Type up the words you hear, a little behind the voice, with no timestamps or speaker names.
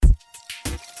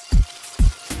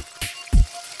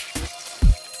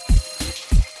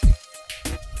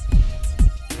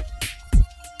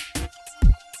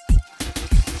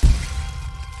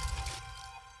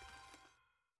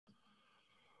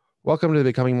Welcome to the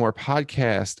Becoming More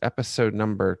podcast, episode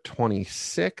number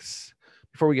 26.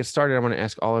 Before we get started, I want to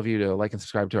ask all of you to like and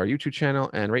subscribe to our YouTube channel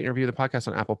and rate and review the podcast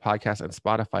on Apple Podcasts and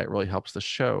Spotify. It really helps the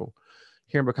show.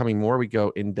 Here in Becoming More, we go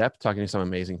in depth talking to some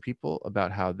amazing people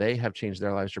about how they have changed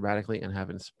their lives dramatically and have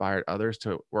inspired others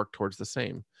to work towards the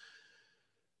same.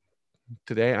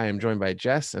 Today, I am joined by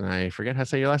Jess, and I forget how to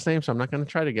say your last name, so I'm not going to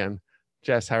try it again.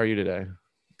 Jess, how are you today?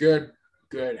 Good.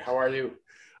 How are you?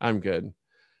 I'm good.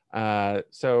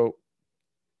 So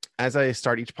as I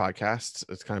start each podcast,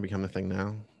 it's kind of become the thing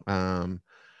now.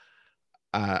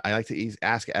 I like to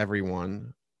ask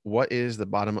everyone, what is the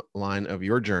bottom line of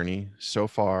your journey so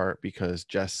far? Because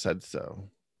Jess said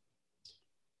so.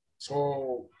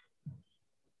 So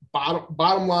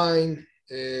bottom line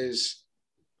is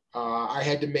I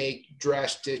had to make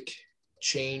drastic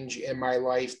change in my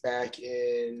life back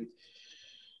in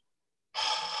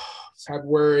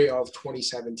February of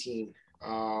 2017.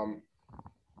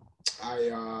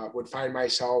 I would find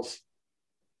myself,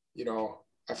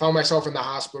 I found myself in the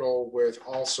hospital with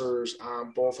ulcers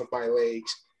on both of my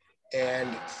legs, and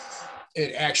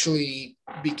it actually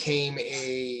became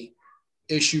a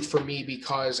issue for me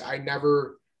because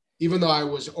even though I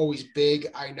was always big,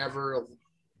 I never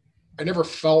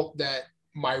felt that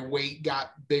my weight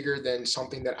got bigger than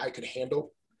something that I could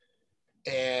handle.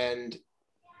 And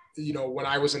when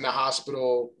I was in the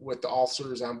hospital with the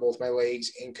ulcers on both my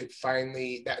legs and could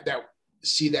finally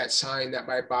see that sign that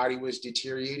my body was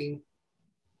deteriorating,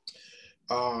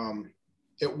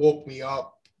 it woke me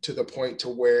up to the point to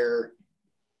where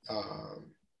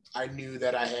I knew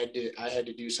that I had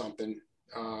to do something.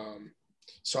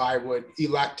 So I would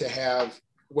elect to have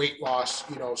weight loss,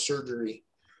 surgery.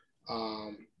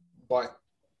 But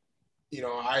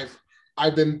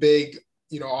I've been big,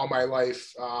 all my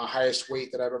life. Highest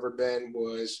weight that I've ever been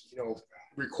was,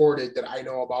 recorded that I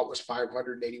know about was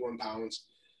 581 pounds.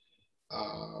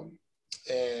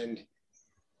 And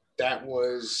that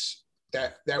was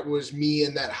me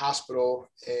in that hospital,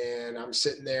 and I'm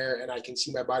sitting there and I can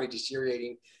see my body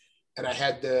deteriorating. And I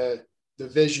had the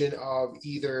vision of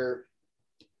either,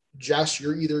 Jess,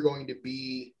 you're either going to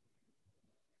be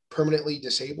permanently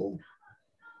disabled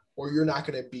or you're not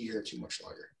going to be here too much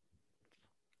longer.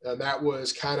 And that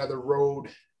was kind of the road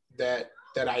that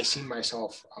I seen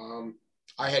myself.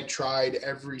 I had tried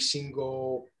every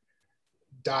single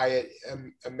diet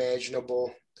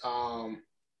imaginable,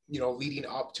 leading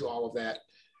up to all of that.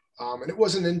 And it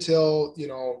wasn't until,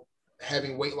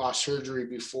 having weight loss surgery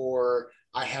before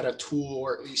I had a tool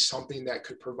or at least something that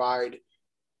could provide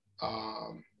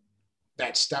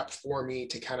that step for me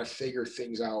to kind of figure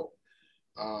things out.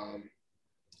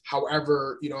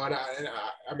 However,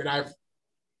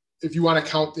 if you want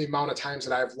to count the amount of times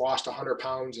that I've lost 100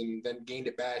 pounds and then gained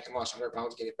it back and lost 100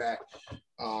 pounds, gained it back,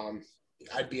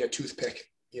 I'd be a toothpick,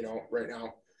 right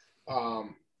now.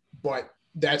 But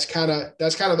that's kind of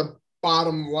the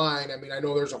bottom line. I mean, I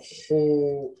know there's a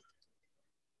whole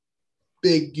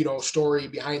big, story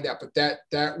behind that, but that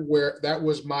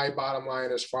was my bottom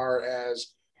line as far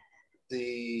as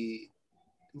the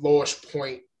lowest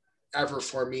point ever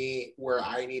for me where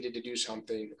I needed to do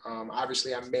something.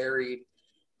 Obviously I'm married.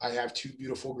 I have two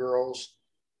beautiful girls,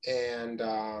 and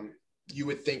you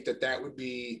would think that would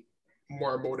be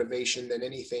more motivation than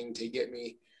anything to get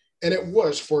me. And it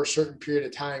was for a certain period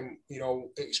of time,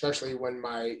 especially when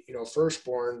my,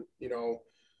 firstborn,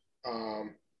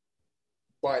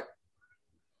 but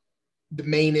the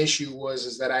main issue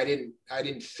was that I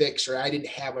didn't fix, or I didn't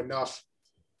have enough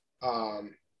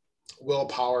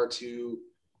willpower to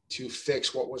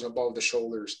fix what was above the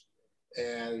shoulders.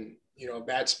 And,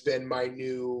 that's been my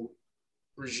new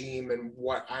regime, and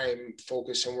what I'm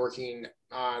focused and working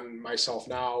on myself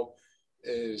now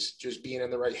is just being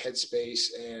in the right headspace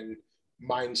and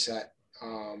mindset.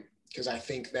 Because I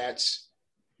think that's,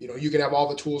 you can have all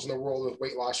the tools in the world with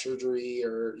weight loss surgery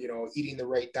or, eating the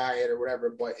right diet or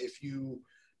whatever. But if you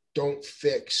don't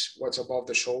fix what's above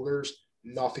the shoulders,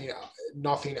 nothing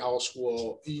else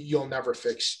you'll never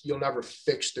fix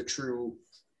the true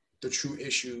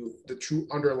issue, the true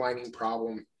underlying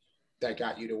problem that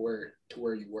got you to where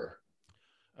you were.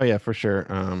 Oh yeah, for sure.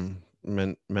 The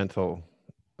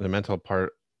mental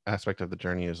part aspect of the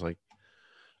journey is like,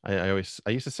 I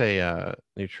used to say,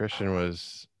 nutrition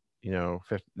was,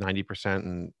 90%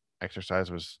 and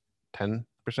exercise was 10%.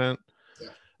 Yeah.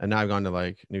 And now I've gone to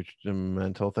like the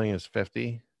mental thing is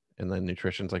 50, and then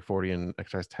nutrition's like 40 and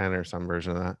exercise 10 or some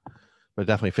version of that, but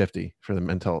definitely 50 for the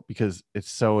mental, because it's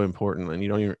so important. And you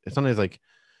don't even, it's sometimes like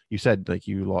you said, like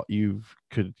you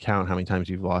could count how many times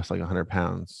you've lost like 100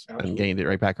 pounds. Absolutely. And gained it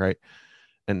right back. Right.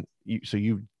 And so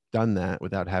you've done that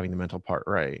without having the mental part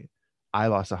right. I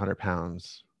lost 100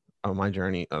 pounds on my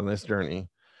journey, on this journey,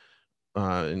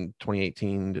 in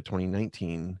 2018 to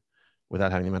 2019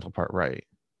 without having the mental part right,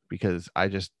 because I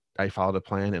followed a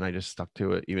plan and I just stuck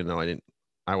to it, even though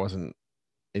I wasn't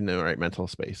in the right mental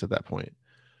space at that point.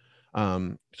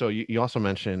 So you also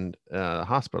mentioned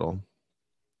hospital.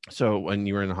 So when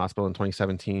you were in the hospital in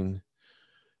 2017,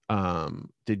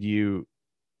 did you?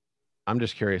 I'm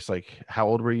just curious, like, how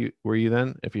old were you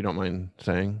then, if you don't mind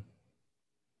saying?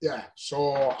 Yeah.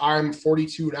 So I'm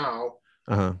 42 now.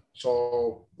 Uh-huh.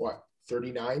 So what,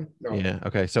 39? No. Yeah.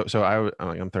 Okay.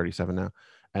 I'm 37 now,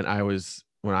 and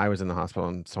when I was in the hospital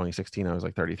in 2016, I was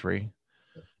like 33,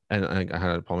 and I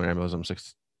had a pulmonary embolism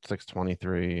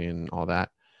 623 and all that,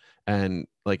 and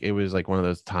like it was like one of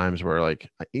those times where like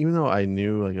even though I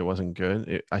knew like it wasn't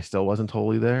good, I still wasn't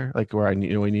totally there, like where I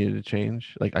knew I needed to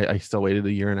change. Like I still waited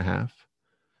a year and a half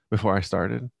before I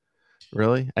started,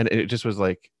 really, and it just was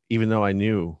like even though I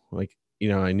knew, like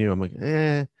I knew, I'm like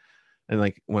and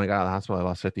like when I got out of the hospital, I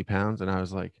lost 50 pounds, and I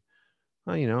was like,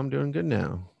 oh, I'm doing good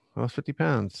now. I lost 50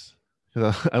 pounds.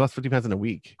 I lost 50 pounds in a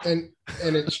week. And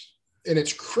and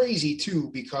it's crazy too,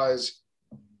 because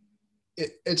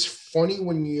it's funny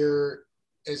when you're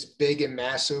as big and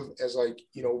massive as, like,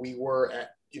 we were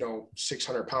at,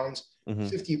 600 pounds. Mm-hmm.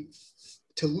 50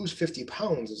 to lose 50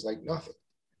 pounds is like nothing.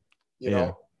 you Yeah.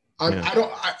 know Yeah.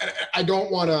 I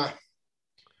don't want to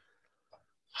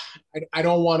I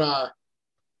don't want to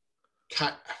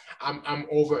I'm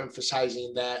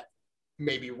overemphasizing that,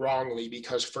 maybe wrongly,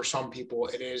 because for some people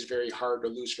it is very hard to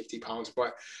lose 50 pounds,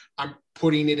 but I'm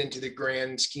putting it into the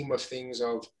grand scheme of things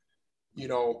of, you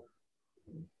know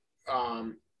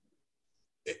um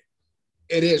it,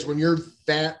 it is when you're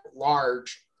that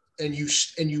large, and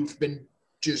you've been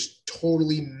just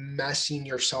totally messing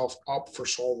yourself up for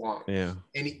so long, Yeah.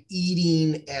 and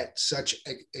eating at such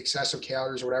excessive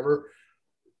calories or whatever.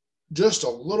 Just a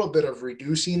little bit of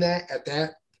reducing that at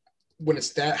that, when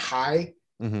it's that high,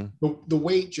 Mm-hmm. the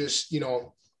weight just,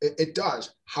 it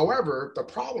does. However, the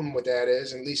problem with that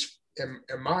is, at least in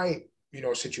my,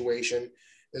 situation,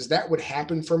 is that would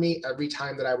happen for me every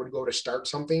time that I would go to start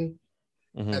something.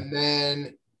 Mm-hmm. And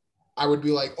then I would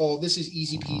be like, oh, this is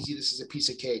easy peasy. This is a piece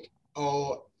of cake.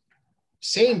 Oh,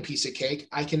 same piece of cake.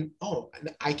 I can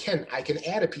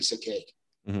add a piece of cake,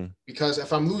 Mm-hmm. because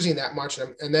if I'm losing that much,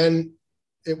 and then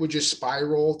it would just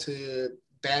spiral to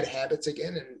bad habits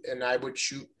again, and I would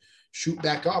shoot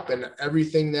back up, and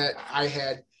everything that I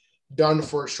had done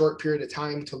for a short period of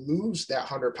time to lose that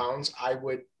 100 pounds, I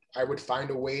would find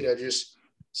a way to just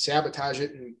sabotage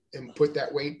it, and put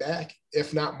that weight back,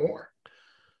 if not more.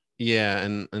 Yeah,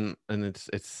 and it's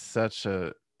such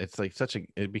a it's like such a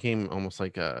it became almost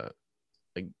like a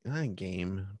not a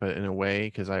game, but in a way,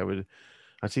 because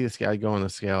I'd see this guy go on the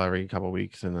scale every couple of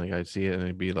weeks, and like I'd see it, and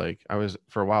it'd be like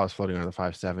for a while I was floating around the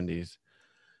 570s,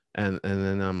 and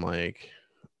then I'm like,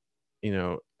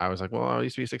 I was like, well, I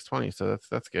used to be 620, so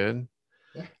that's good.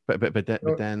 Yeah. But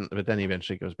then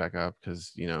eventually it goes back up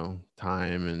because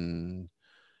time and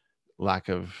lack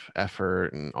of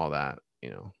effort and all that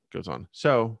goes on.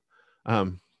 So,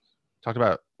 talked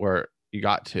about where you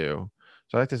got to.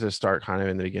 So I like to just start kind of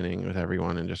in the beginning with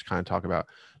everyone and just kind of talk about.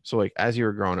 So like as you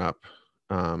were growing up,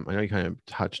 I know you kind of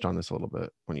touched on this a little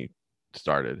bit when you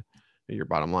started your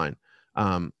bottom line.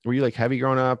 Were you like heavy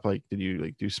growing up? Like, did you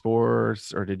like do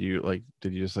sports, or did you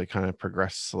just like kind of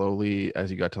progress slowly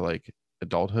as you got to like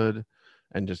adulthood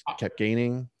and just kept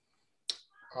gaining?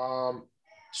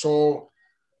 So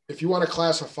if you want to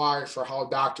classify for how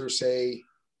doctors say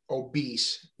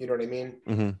obese, you know what I mean?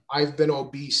 Mm-hmm. I've been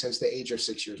obese since the age of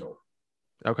 6 years old.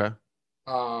 Okay.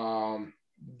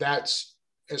 That's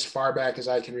as far back as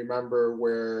I can remember,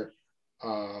 where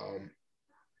um,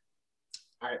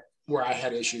 I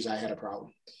had issues, I had a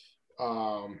problem.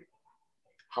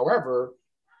 However,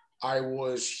 I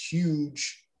was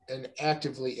huge and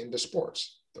actively into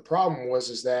sports. The problem was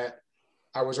is that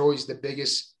I was always the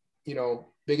biggest kid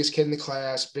in the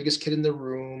class, biggest kid in the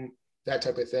room, that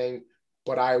type of thing.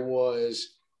 But I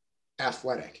was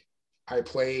athletic. I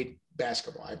played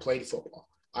basketball. I played football.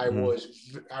 I was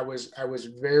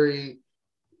very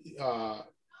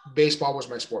baseball was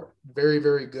my sport. Very,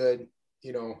 very good,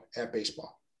 at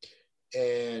baseball.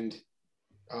 And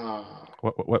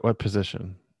What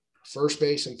position? first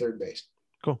base and third base.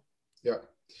 Cool. Yeah.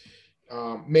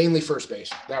 Mainly first base.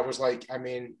 That was like, I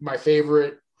mean, my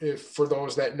favorite, if for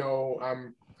those that know,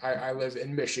 I live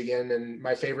in Michigan, and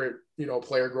my favorite,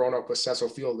 player growing up was Cecil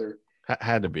Fielder.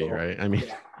 Had to be, So, right? I mean,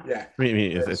 yeah, yeah. I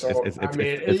mean, So I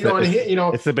mean,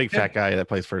 it's the big fat guy that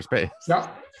plays first base. no,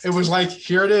 it was like,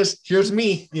 here it is. Here's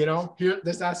me.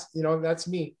 That's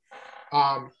me.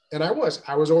 And I was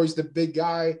always the big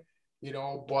guy,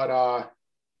 but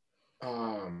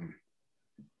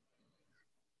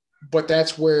But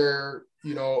that's where,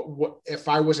 if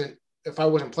I wasn't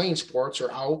playing sports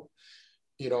or out,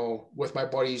 with my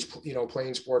buddies,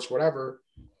 playing sports, whatever,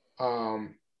 I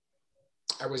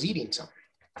was eating something.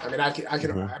 I mean, I can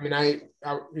remember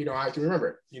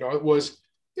it. It was,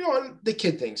 the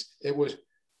kid things. It was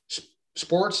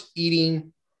sports,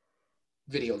 eating,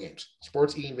 video games.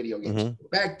 Sports, eating, video games. Mm-hmm.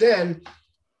 Back then,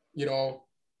 it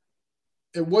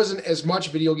wasn't as much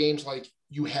video games like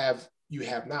you have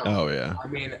now. Oh yeah. I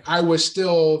mean, I was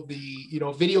still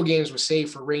video games was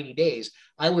saved for rainy days.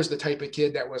 I was the type of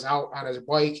kid that was out on his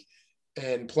bike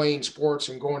and playing sports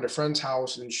and going to friends'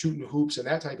 house and shooting hoops and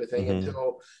that type of thing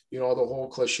until, the whole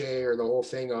cliche or the whole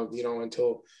thing of,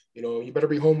 until, you better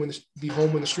be home when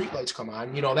the street lights come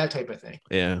on, that type of thing.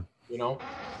 Yeah.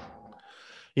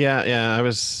 Yeah. I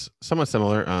was somewhat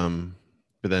similar.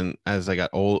 But then as I got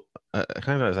old,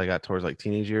 kind of as I got towards like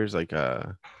teenage years, like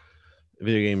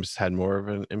video games had more of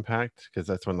an impact because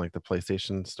that's when like the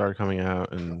PlayStation started coming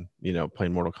out, and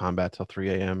playing Mortal Kombat till 3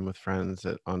 a.m. with friends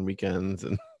on weekends,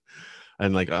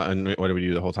 and like and what did we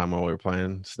do the whole time while we were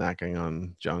playing? Snacking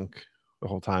on junk the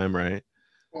whole time, right?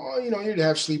 Well, you'd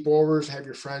have sleepovers, have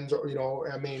your friends,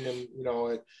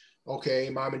 okay,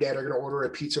 mom and dad are going to order a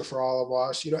pizza for all of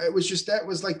us. It was just, that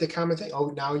was like the common thing. Oh,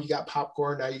 now you got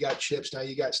popcorn, now you got chips, now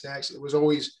you got snacks. It was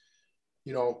always,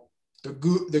 the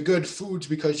good foods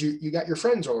because you got your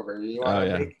friends over. You want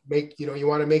to make you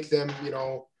want to make them,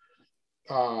 feel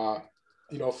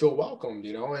welcomed,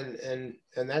 and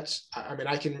that's, I mean,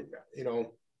 I can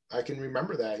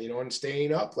remember that, and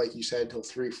staying up, like you said, till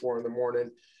 3-4 in the morning,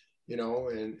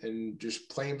 and just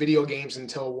playing video games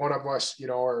until one of us,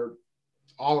 or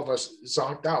all of us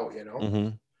zonked out,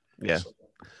 Yeah. So,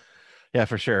 yeah,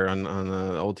 for sure. On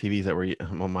the old TVs that were,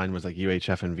 well, mine was like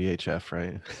UHF and VHF,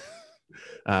 right?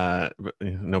 But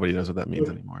nobody knows what that means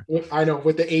anymore. I know,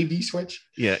 with the AV switch.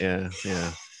 Yeah.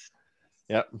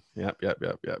 Yep.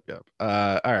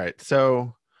 All right.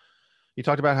 So you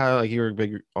talked about how like you were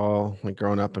big, all like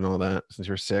growing up and all that since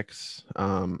you were 6.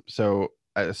 So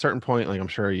at a certain point, like I'm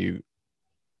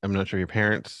not sure your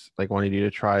parents like wanted you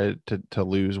to try to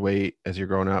lose weight as you're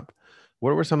growing up.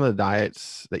 What were some of the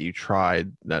diets that you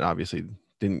tried that obviously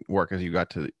didn't work as you got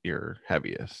to your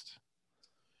heaviest?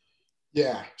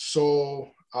 Yeah.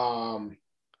 So,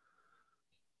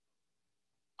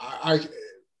 I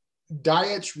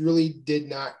diets really did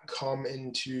not come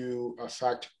into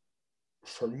effect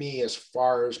for me as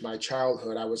far as my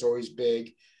childhood. I was always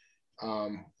big.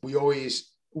 We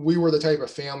were the type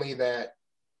of family that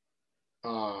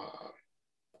I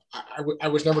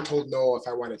was never told no if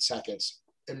I wanted seconds.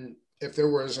 And if there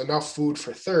was enough food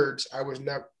for thirds, I was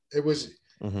never, it was,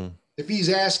 if he's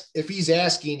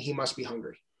asking, he must be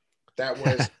hungry. That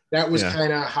was Yeah.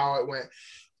 kind of how it went.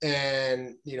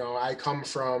 And, I come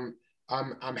from,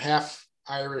 I'm half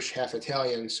Irish, half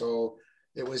Italian. So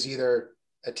it was either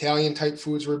Italian type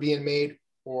foods were being made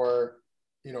or,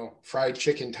 fried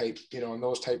chicken type, and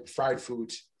those type fried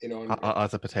foods,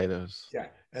 Lots of potatoes. yeah.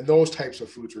 And those types of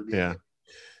foods were being made.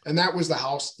 And that was the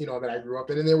house, that I grew up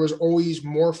in. And there was always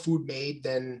more food made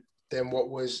than what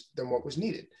was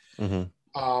needed.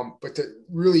 But to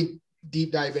really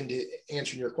deep dive into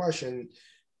answering your question,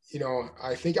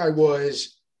 I think I want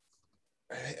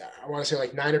to say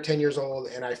like 9 or 10 years old.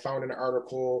 And I found an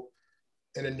article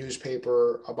in a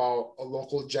newspaper about a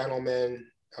local gentleman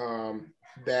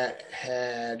that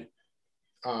had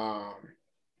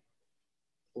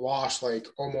lost like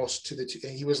almost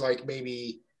he was like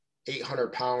maybe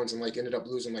 800 pounds and like ended up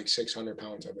losing like 600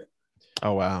 pounds of it.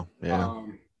 Oh, wow. Yeah.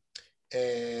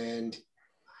 And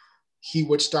he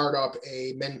would start up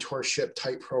a mentorship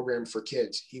type program for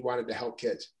kids. He wanted to help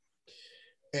kids.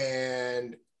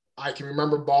 And I can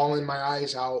remember bawling my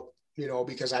eyes out,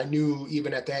 because I knew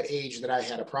even at that age that I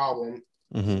had a problem,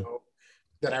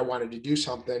 that I wanted to do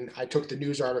something. I took the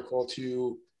news article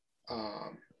to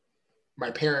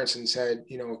my parents and said,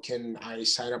 can I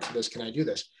sign up for this? Can I do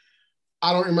this?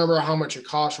 I don't remember how much it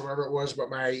cost or whatever it was, but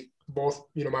my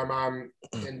mom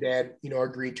and dad,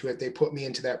 agreed to it. They put me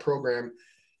into that program,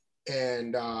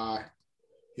 and,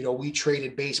 we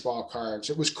traded baseball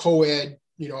cards. It was co-ed,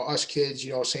 us kids,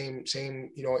 same,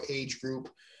 age group.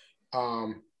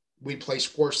 We'd play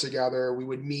sports together. We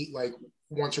would meet like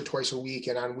once or twice a week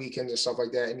and on weekends and stuff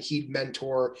like that. And he'd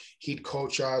mentor, he'd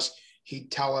coach us,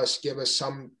 he'd tell us, give us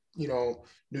some,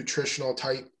 nutritional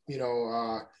type,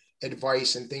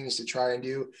 advice and things to try and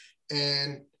do.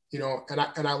 And,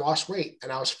 and I lost weight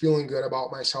and I was feeling good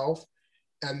about myself.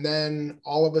 And then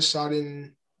all of a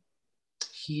sudden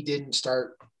he didn't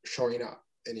start showing up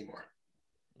anymore.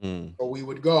 Mm. So we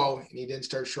would go and he didn't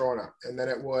start showing up. And then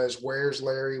it was, where's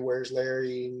Larry? Where's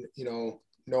Larry? You know,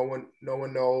 no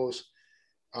one knows.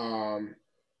 And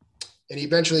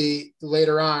eventually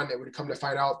later on, it would come to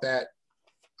find out that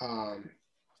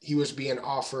he was being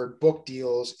offered book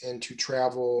deals and to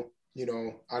travel, you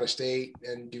know, out of state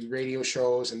and do radio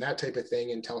shows and that type of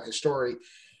thing and tell his story.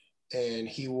 And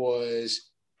he was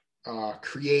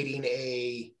creating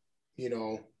a, you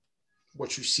know,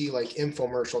 what you see like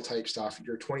infomercial type stuff,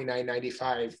 your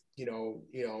 $29.95, you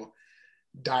know,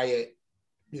 diet,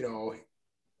 you know,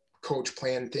 coach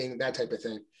plan thing, that type of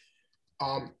thing.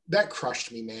 That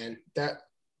crushed me, man.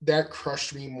 That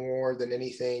crushed me more than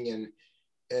anything.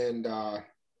 And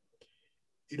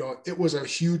you know, it was a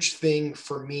huge thing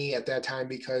for me at that time,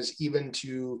 because even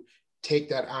to take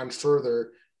that on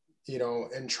further, you know,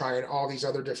 and trying all these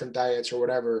other different diets or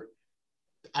whatever,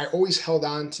 I always held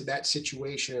on to that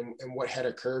situation and what had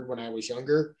occurred when I was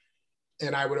younger.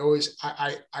 And I would always,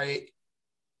 I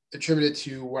attribute it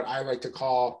to what I like to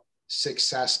call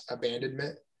success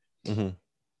abandonment. Mm-hmm.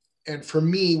 And for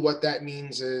me, what that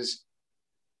means is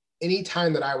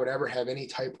anytime that I would ever have any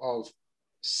type of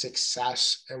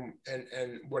success,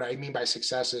 and what I mean by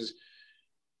success is,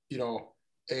 you know,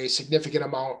 a significant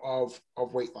amount of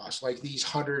weight loss, like these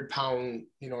 100-pound,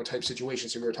 you know, type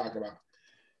situations that we were talking about.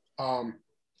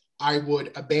 I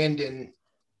would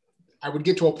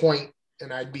get to a point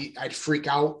and I'd freak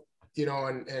out, you know,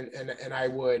 and I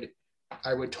would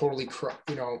totally,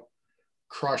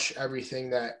 crush everything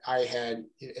that I had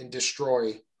and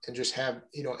destroy and just have,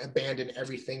 you know, abandon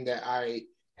everything that I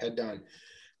had done.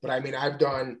 But I mean,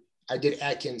 I did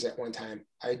Atkins at one time.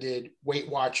 I did Weight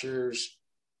Watchers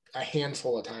a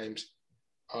handful of times.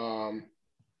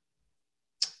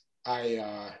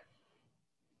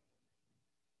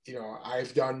 You know,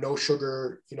 I've done no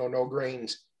sugar, you know, no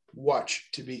grains, which,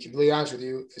 to be completely honest with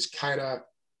you, is kind of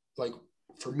like,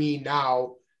 for me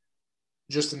now,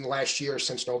 just in the last year,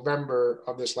 since November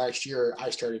of this last year, I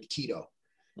started keto.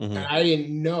 Mm-hmm. And I didn't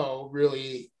know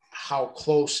really how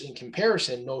close in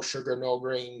comparison no sugar, no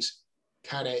grains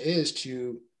kind of is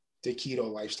to the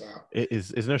keto lifestyle.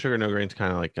 Is no sugar, no grains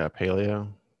kind of like paleo,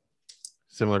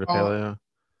 similar to paleo?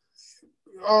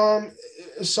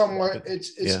 Somewhat.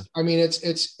 It's yeah. I mean,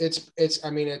 it's I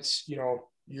mean, it's, you know,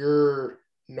 you're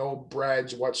no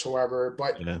breads whatsoever,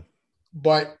 Yeah.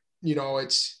 but you know,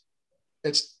 it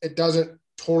doesn't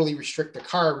totally restrict the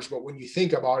carbs, but when you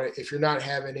think about it, if you're not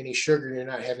having any sugar, you're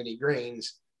not having any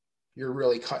grains, you're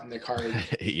really cutting the carbs.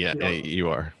 Yeah, You know? you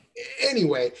are.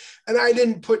 Anyway, and I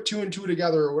didn't put two and two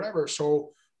together or whatever.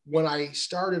 So when I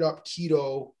started up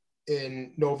keto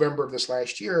in November of this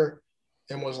last year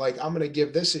and was like, I'm going to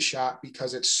give this a shot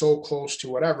because it's so close to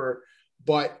whatever.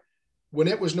 But when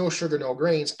it was no sugar, no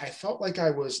grains, I felt like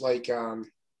I was like,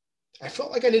 I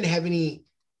felt like I didn't have any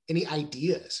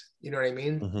ideas. You know what I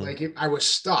mean? Mm-hmm. Like I was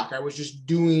stuck. I was just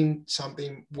doing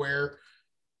something where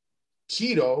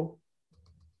keto,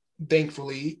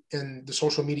 thankfully, in the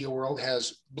social media world,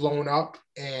 has blown up,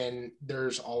 and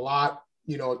there's a lot,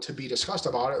 you know, to be discussed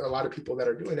about it. A lot of people that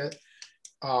are doing it.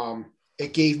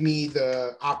 It gave me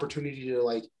the opportunity to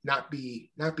like not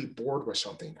be bored with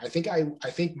something. I think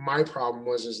my problem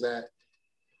is that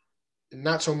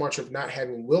not so much of not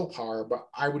having willpower, but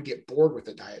I would get bored with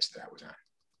the diets that I was on.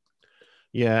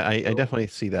 Yeah, I definitely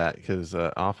see that, because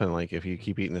often, like, if you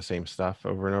keep eating the same stuff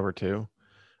over and over too,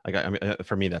 like I mean,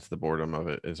 for me, that's the boredom of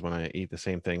it, is when I eat the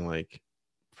same thing, like,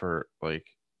 for like,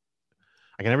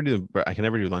 I can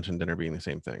never do lunch and dinner being the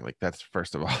same thing. Like, that's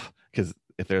first of all, because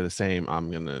if they're the same,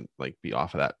 I'm gonna like be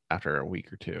off of that after a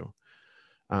week or two.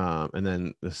 And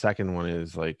then the second one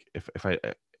is like, if I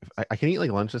can eat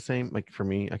like lunch the same, like for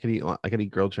me, I could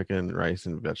eat grilled chicken, rice,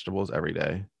 and vegetables every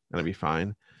day, and I'd be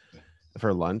fine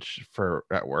for lunch for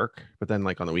at work. But then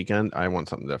like on the weekend, I want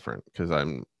something different, because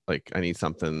I'm like, I need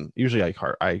something. Usually I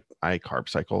carb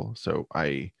cycle, so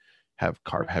I have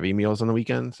carb heavy meals on the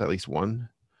weekends, at least one,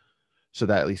 so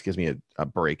that at least gives me a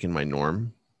break in my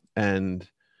norm. And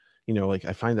you know, like,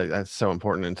 I find that that's so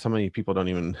important, and so many people don't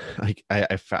even like,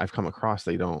 I've come across,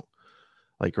 they don't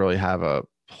like really have a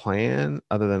plan,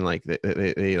 other than like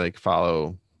they like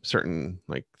follow certain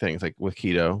like things, like with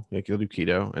keto, like you'll do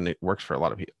keto and it works for a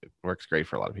lot of people, it works great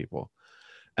for a lot of people.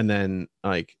 And then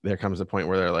like there comes a point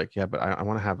where they're like, yeah, but I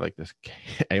want to have like this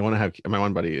I want to have, my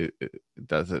one buddy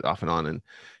does it off and on, and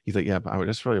he's like, yeah, but I would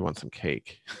just really want some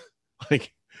cake.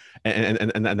 Like,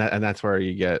 and that's where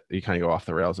you kind of go off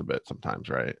the rails a bit sometimes,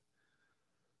 right?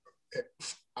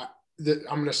 I'm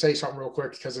going to say something real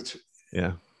quick because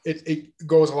Yeah. It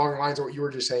goes along the lines of what you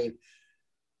were just saying.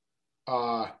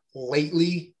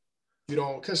 Lately, you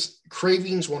know, because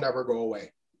cravings will never go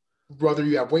away. whether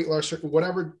you have weight loss or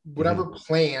whatever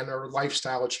plan or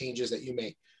lifestyle changes that you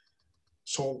make.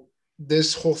 So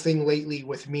this whole thing lately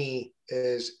with me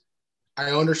is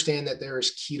I understand that there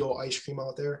is keto ice cream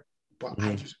out there, but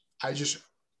I just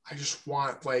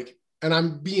want like, and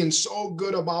I'm being so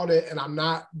good about it and I'm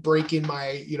not breaking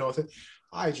my,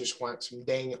 I just want some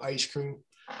dang ice cream.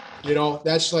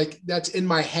 That's in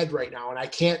my head right now and I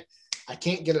can't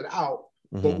get it out.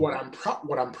 But what I'm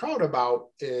proud about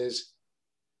is,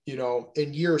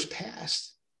 in years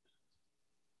past,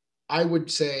 I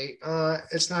would say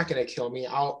it's not going to kill me.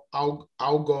 I'll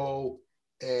go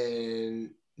and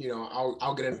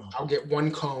I'll get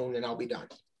one cone and I'll be done.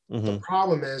 The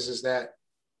problem is that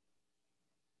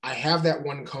I have that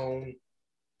one cone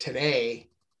today,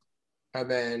 and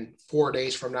then 4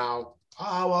 days from now,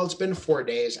 it's been 4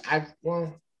 days. I've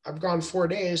gone 4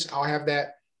 days. I'll have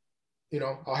that.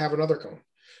 I'll have another cone,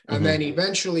 and then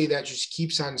eventually that just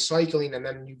keeps on cycling, and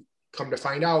then you come to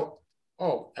find out,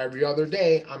 every other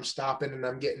day I'm stopping and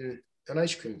I'm getting an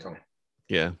ice cream cone.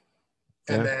 Yeah.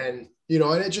 And then,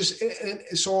 and it just, and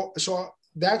so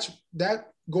that's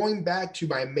that going back to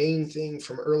my main thing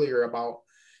from earlier about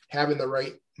having the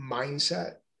right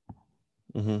mindset.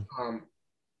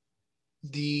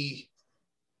 The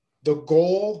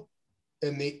goal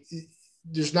and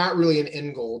there's not really an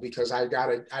end goal because I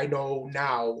know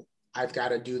now I've got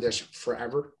to do this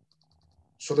forever.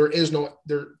 So there is no,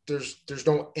 there's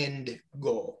no end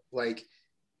goal. Like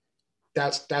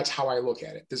that's how I look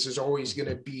at it. This is always going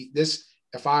to be this.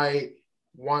 If I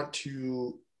want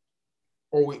to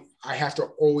I have to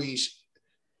always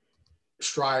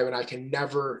strive, and I can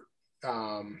never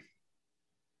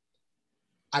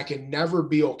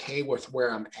be okay with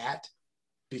where I'm at,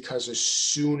 because as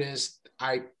soon as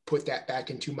I put that back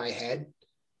into my head,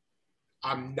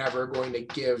 I'm never going to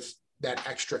give that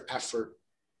extra effort,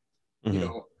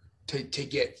 to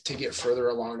get further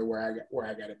along to where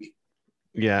I got to be.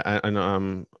 Yeah.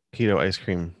 And keto ice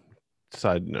cream,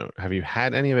 side note, have you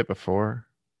had any of it before?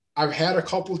 I've had a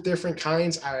couple different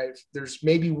kinds. There's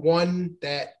maybe one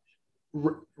that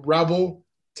Rebel,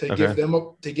 to give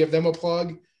them a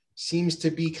plug, seems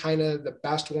to be kind of the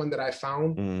best one that I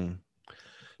found.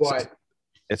 But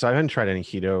so I haven't tried any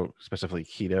keto, specifically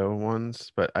keto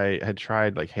ones, but I had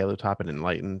tried like Halo Top and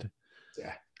Enlightened.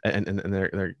 Yeah. And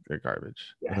they're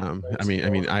garbage. Yeah,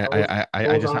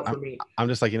 I'm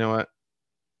just like, you know what?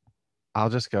 I'll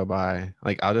just go buy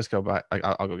like I'll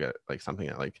go get like something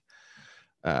at like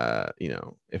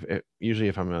if usually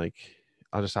if I'm like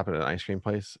I'll just stop at an ice cream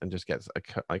place and just get a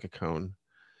cone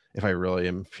if I really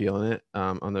am feeling it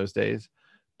on those days.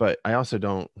 But I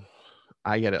also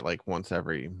I get it like once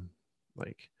every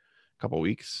like couple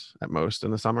weeks at most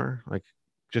in the summer, like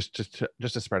just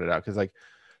to spread it out, because like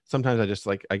sometimes I just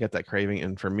like I get that craving,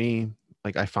 and for me,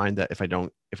 like I find that if I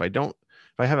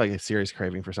have like a serious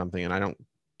craving for something and I don't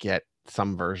get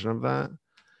some version of that,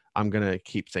 I'm gonna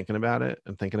keep thinking about it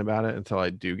until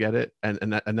I do get it,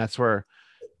 and that's where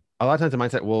a lot of times the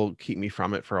mindset will keep me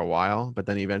from it for a while, but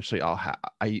then eventually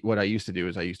what I used to do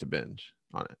is I used to binge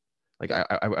on it. Like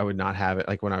I would not have it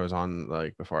like when I was on,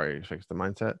 like before I fixed the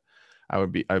mindset, I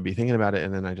would be thinking about it,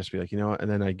 and then I just be like, you know what, and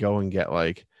then I go and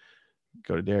go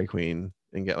to Dairy Queen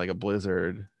and get like a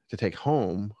Blizzard to take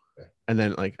home, and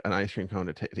then like an ice cream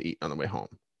cone to eat on the way home,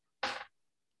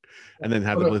 and then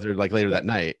have the Blizzard like later that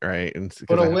night, right? And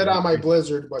put a lid on my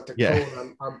Blizzard, but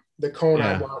the cone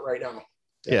I want right now.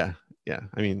 Yeah.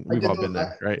 I mean, we've all been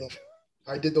there, right?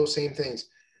 I did those same things.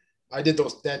 I did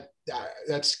those.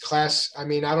 That's class. I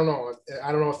mean, I don't know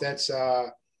if that's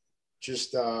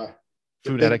just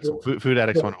Food Addicts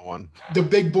 101. The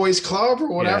big boys club or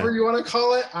whatever you want to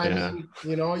call it. I mean,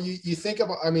 you think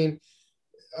about. I mean,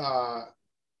 I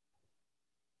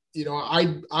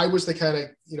was the kind of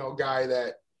guy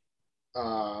that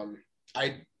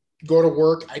I'd go to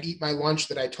work, I'd eat my lunch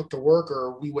that I took to work,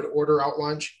 or we would order out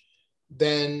lunch.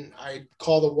 Then I'd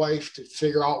call the wife to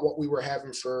figure out what we were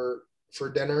having for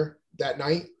dinner that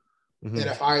night. And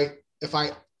if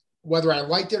I whether I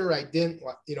liked it or I didn't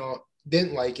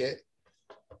like it,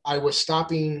 I was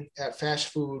stopping at fast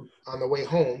food on the way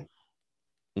home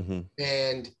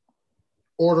and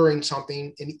ordering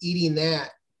something and eating that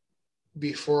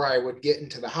before I would get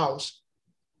into the house,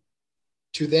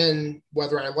 to then,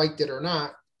 whether I liked it or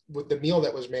not, with the meal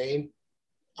that was made,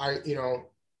 or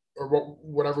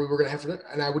whatever we were going to have for dinner,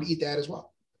 and I would eat that as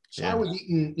well. So I was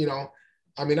eating,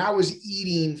 I was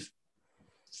eating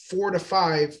 4 to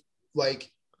 5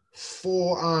 like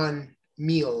full on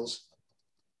meals,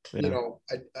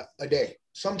 a day,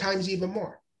 sometimes even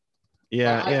more.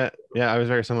 I was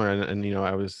very similar, and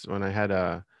I was, when I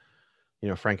had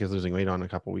Frank is losing weight on a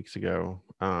couple weeks ago,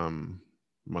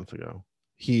 months ago.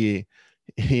 He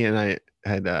and I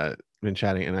had been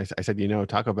chatting, and I said,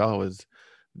 Taco Bell was,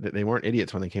 they weren't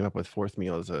idiots when they came up with fourth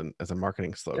meal as a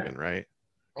marketing slogan, right?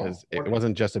 Because it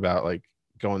wasn't just about like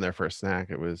going there for a snack.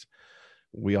 It was,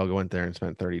 we all went there and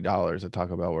spent $30 at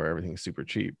Taco Bell where everything's super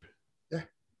cheap. Yeah.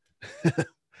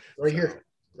 Right here.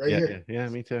 Right here. Yeah,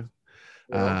 me too.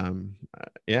 Yeah.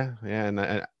 Yeah, and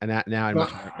now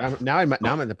I'm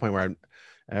at the point where I'm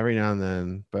every now and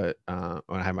then, but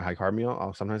when I have my high carb meal,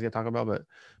 I'll sometimes get Taco Bell, but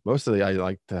mostly I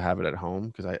like to have it at home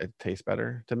because it tastes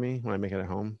better to me when I make it at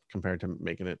home compared to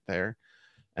making it there,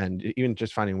 and even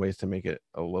just finding ways to make it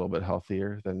a little bit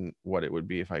healthier than what it would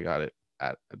be if I got it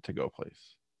at a to-go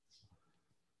place.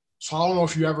 So I don't know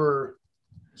if you ever.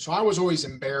 So I was always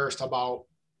embarrassed about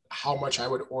how much I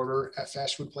would order at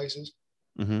fast food places.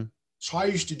 Mm-hmm. So I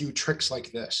used to do tricks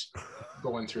like this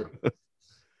going through.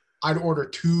 I'd order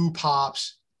 2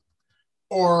 pops,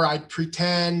 or I'd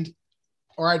pretend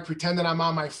that I'm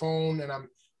on my phone and I'm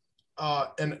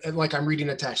and like I'm reading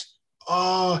a text.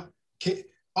 Can,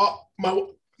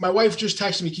 my wife just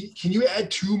texted me. Can you add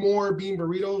 2 more bean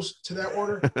burritos to that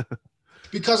order?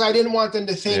 Because I didn't want them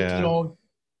to think, oh,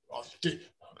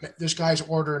 this guy's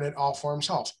ordering it all for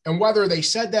himself. And whether they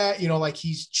said that, like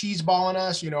he's cheeseballing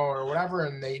us, or whatever.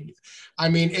 And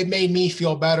it made me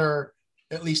feel better,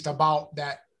 at least about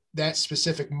that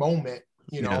specific moment,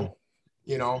 Yeah.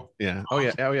 Oh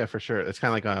yeah, for sure. It's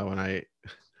kind of like when I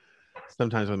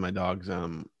sometimes with my dogs,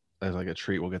 as like a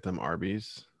treat, we'll get them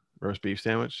Arby's roast beef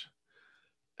sandwich,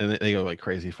 and they go like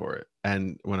crazy for it.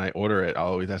 And when I order it, I'll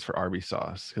always ask for Arby's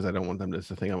sauce because I don't want them to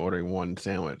think I'm ordering one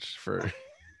sandwich for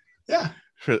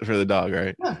for the dog,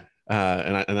 right? Yeah.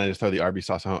 And I just throw the Arby's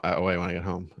sauce away when I get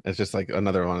home. It's just like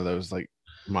another one of those like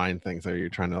mind things that you're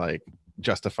trying to like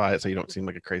justify it so you don't seem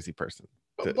like a crazy person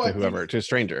to whoever, to a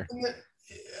stranger.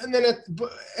 And then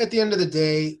at the end of the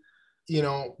day,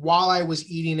 while I was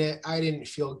eating it, I didn't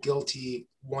feel guilty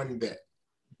one bit.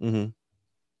 Mm-hmm.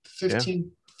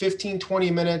 15,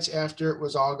 20 minutes after it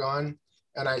was all gone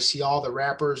and I see all the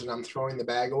wrappers and I'm throwing the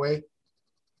bag away,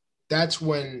 that's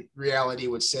when reality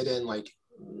would sit in, like,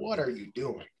 what are you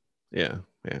doing? Yeah,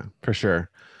 for sure.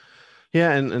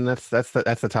 Yeah, and that's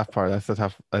the tough part.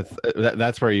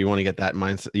 That's where you want to get that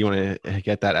mindset. You want to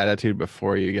get that attitude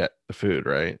before you get the food,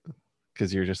 right?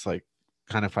 Because you're just like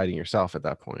kind of fighting yourself at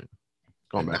that point,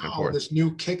 going back and forth. This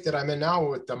new kick that I'm in now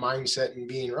with the mindset and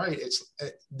being right, it's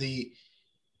the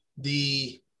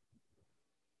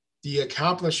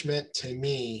accomplishment to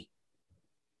me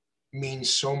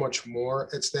means so much more.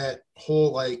 It's that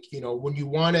whole, like, when you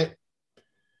want it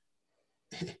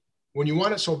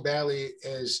so badly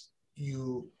as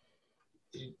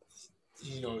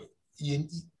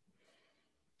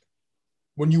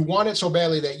when you want it so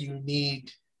badly that you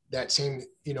need that same,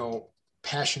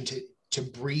 passion to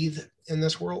breathe in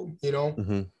this world,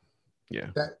 Mm-hmm. Yeah.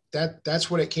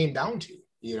 That's what it came down to,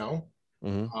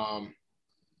 Mm-hmm.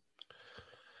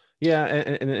 Yeah,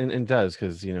 and it does,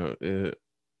 because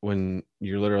when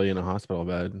you're literally in a hospital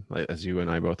bed, like as you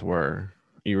and I both were,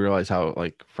 you realize how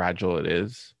like fragile it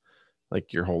is,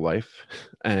 like your whole life,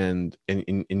 and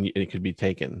it could be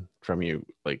taken from you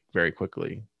like very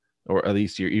quickly, or at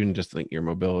least you're even just like your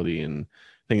mobility and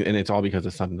things, and it's all because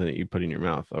of something that you put in your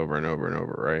mouth over and over and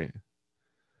over, right?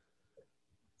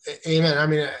 Amen. I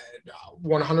mean,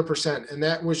 100%. And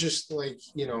that was just like,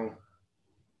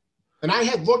 and I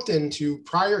had looked into,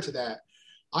 prior to that,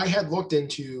 I had looked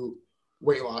into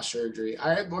weight loss surgery.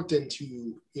 I had looked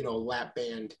into, lap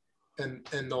band and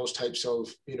those types of,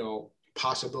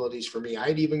 possibilities for me. I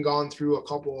had even gone through a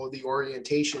couple of the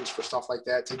orientations for stuff like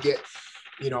that to get,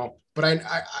 but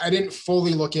I didn't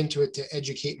fully look into it to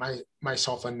educate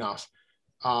myself enough.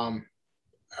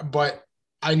 But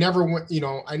I never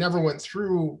went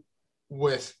through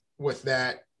with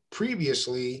that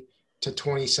previously to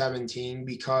 2017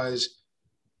 because,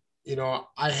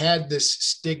 I had this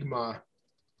stigma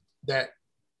that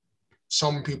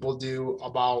some people do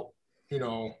about,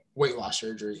 weight loss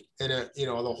surgery and,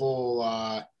 the whole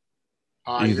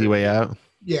Easy way out.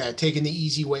 Yeah, taking the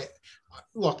easy way.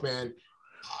 Look, man,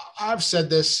 I've said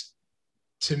this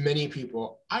to many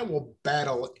people. I will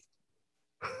battle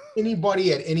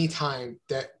anybody at any time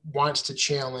that wants to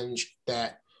challenge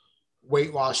that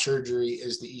weight loss surgery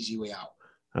is the easy way out.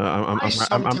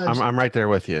 I'm right there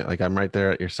with you. Like I'm right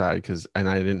there at your side and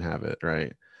I didn't have it,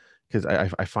 right? Because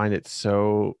I find it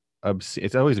so obscene.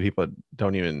 It's always the people that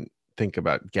don't even think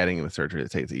about getting the surgery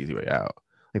that say it's the easy way out.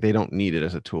 Like they don't need it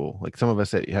as a tool. Like some of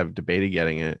us that have debated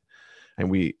getting it and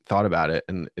we thought about it,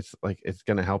 and it's like it's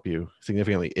going to help you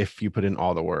significantly if you put in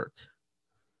all the work.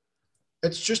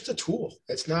 It's just a tool.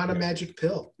 It's not a magic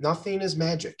pill. Nothing is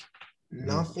magic.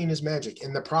 Nothing is magic.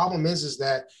 And the problem is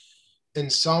that in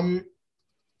some,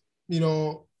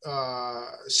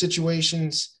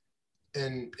 situations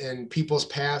and people's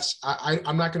paths,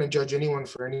 I'm not going to judge anyone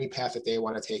for any path that they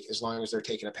want to take as long as they're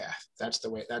taking a path. That's the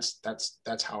way, that's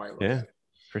how I look at it.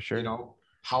 For sure.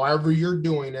 However you're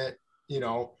doing it,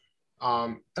 and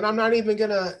I'm not even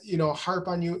gonna, harp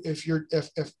on you if you're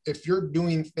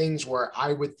doing things where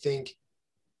I would think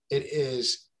it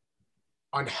is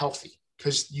unhealthy,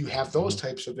 because you have those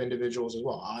types of individuals as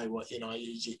well.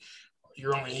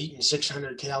 You're only eating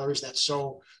 600 calories. That's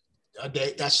so a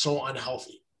day. That's so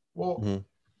unhealthy. Well,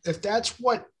 if that's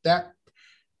whether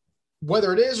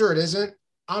it is or it isn't,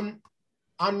 I'm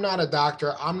not a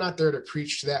doctor. I'm not there to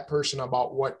preach to that person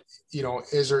about what,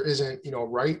 is or isn't,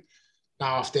 right.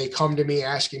 Now, if they come to me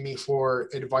asking me for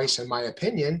advice and my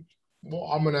opinion, well,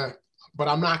 I'm not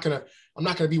gonna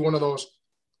be one of those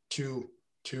to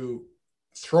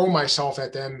throw myself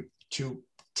at them to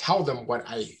tell them what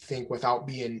I think without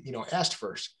being, asked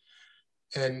first.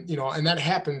 And, and that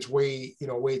happens way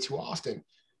too often.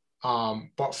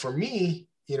 But for me,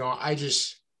 I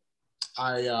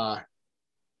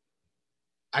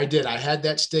had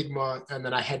that stigma, and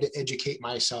then I had to educate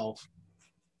myself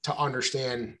to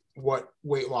understand what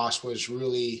weight loss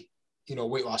surgery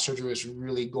was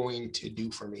really going to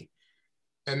do for me.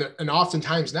 And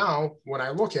oftentimes now when I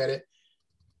look at it,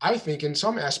 I think in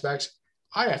some aspects,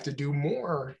 I have to do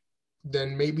more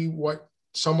than maybe what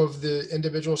some of the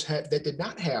individuals had that did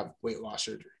not have weight loss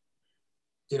surgery,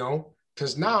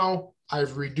 because now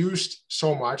I've reduced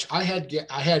so much. I had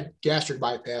gastric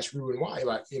bypass, Roux-en-Y,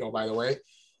 by the way.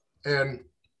 And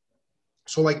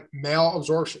so like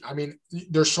malabsorption, I mean,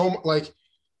 there's so like,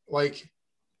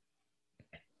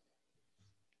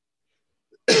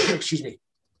 excuse me,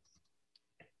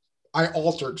 I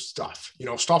altered stuff,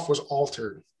 stuff was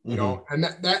altered, and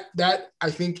that I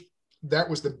think that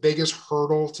was the biggest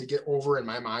hurdle to get over in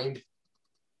my mind,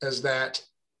 is that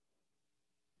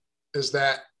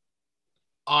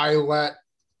I let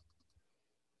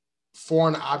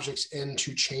foreign objects in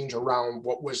to change around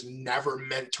what was never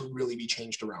meant to really be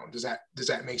changed around. Does that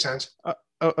make sense?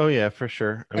 Oh yeah, for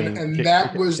sure.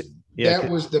 That was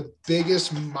the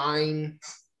biggest mind,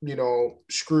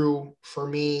 screw for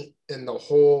me in the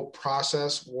whole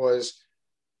process was,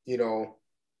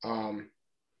 I'm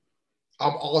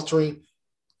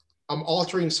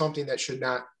altering something that should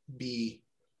not be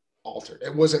altered.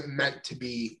 It wasn't meant to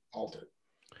be altered.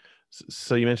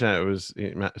 So you mentioned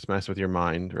that it's messed with your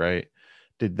mind, right?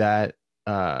 Did that,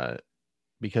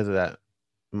 because of that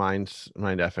mind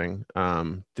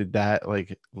effing, did that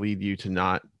like lead you to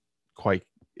not quite,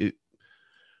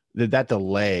 did that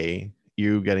delay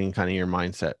you getting kind of your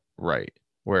mindset right,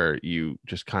 where you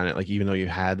just kind of like, even though you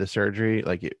had the surgery,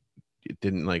 like it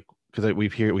didn't, like, because we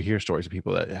hear stories of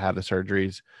people that have the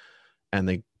surgeries and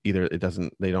they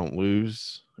don't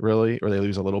lose really, or they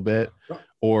lose a little bit,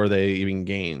 or they even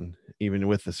gain even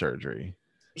with the surgery.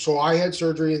 So I had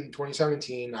surgery in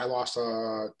 2017. I lost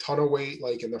a ton of weight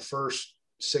like in the first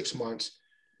 6 months.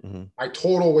 My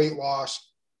total weight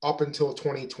loss up until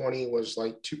 2020 was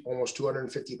like almost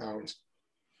 250 pounds.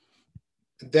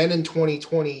 Then in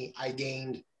 2020, I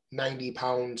gained 90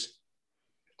 pounds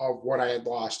of what I had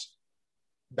lost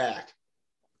back.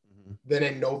 Then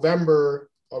in November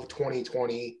of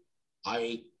 2020,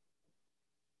 I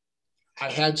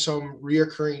had some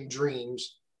reoccurring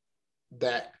dreams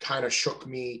that kind of shook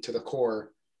me to the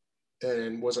core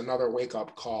and was another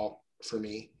wake-up call for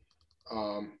me.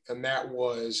 And that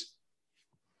was,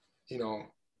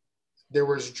 there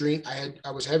was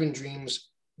I was having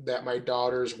dreams that my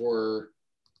daughters were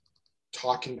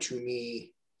talking to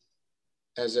me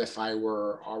as if I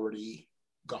were already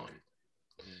gone.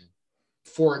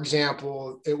 For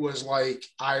example, it was like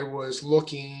I was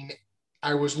looking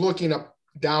up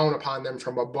down upon them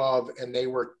from above, and they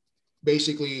were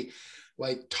basically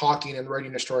like talking and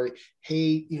writing a story.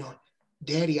 Hey,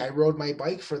 Daddy, I rode my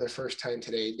bike for the first time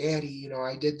today. Daddy,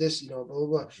 I did this, blah, blah,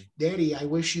 blah. Daddy, I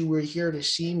wish you were here to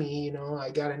see me. I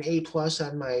got an A+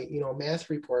 on my, math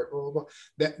report, blah, blah,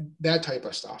 blah. That type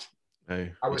of stuff.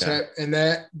 I was and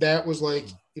that was like,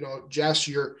 Jess,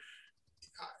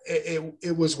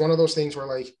 it was one of those things where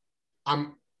like,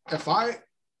 if I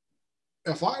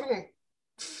don't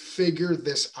figure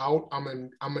this out, I'm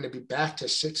going to be back to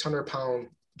 600-pound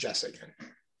Jess again.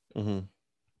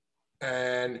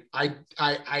 And I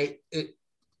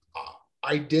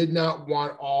did not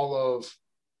want all of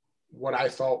what I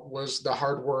felt was the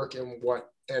hard work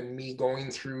and me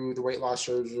going through the weight loss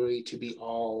surgery to be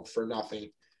all for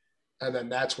nothing. And then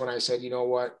that's when I said, you know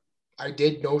what, I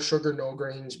did no sugar, no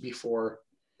grains before,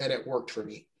 and it worked for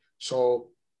me.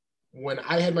 So when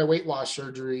I had my weight loss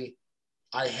surgery,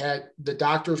 the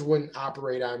doctors wouldn't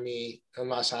operate on me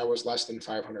unless I was less than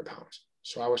 500 pounds.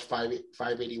 So I was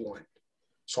 581.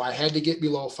 So I had to get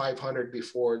below 500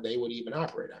 before they would even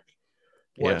operate on me,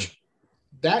 which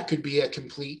that could be a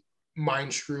complete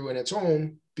mind screw in its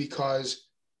own, because,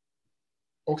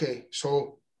 okay,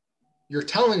 so you're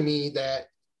telling me that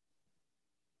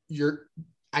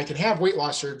I can have weight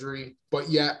loss surgery, but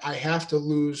yet I have to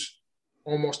lose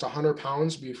almost 100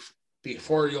 pounds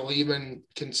before you'll even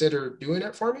consider doing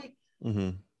it for me.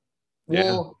 Mm-hmm.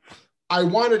 Well, I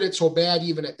wanted it so bad,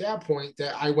 even at that point,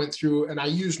 that I went through and I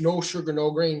used no sugar, no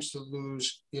grains to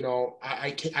lose.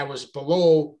 I was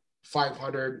below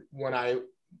 500 when I,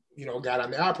 got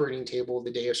on the operating table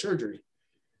the day of surgery.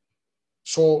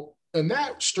 So, and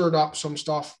that stirred up some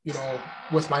stuff,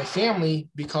 with my family,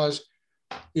 because,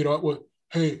 it was,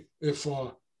 hey,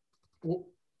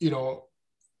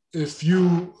 if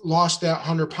you lost that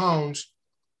 100 pounds,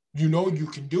 you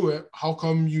can do it. How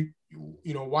come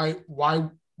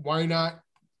why not,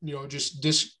 just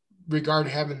disregard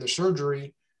having the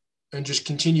surgery and just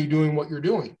continue doing what you're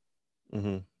doing?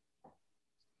 Mm-hmm.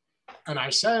 And I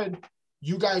said,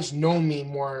 you guys know me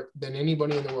more than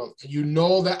anybody in the world. You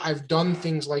know that I've done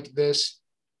things like this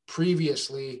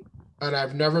previously, and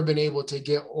I've never been able to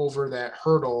get over that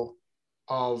hurdle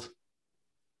of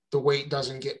the weight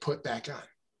doesn't get put back on.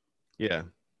 Yeah.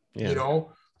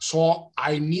 So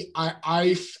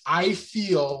I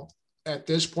feel at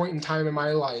this point in time in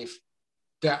my life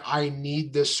that I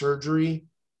need this surgery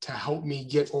to help me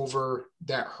get over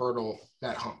that hurdle,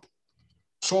 that hump.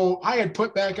 So I had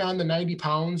put back on the 90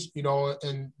 pounds, in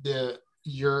the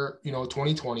year,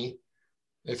 2020.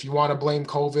 If you want to blame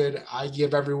COVID, I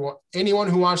give anyone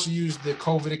who wants to use the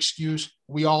COVID excuse,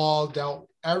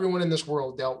 everyone in this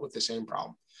world dealt with the same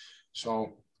problem.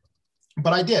 So,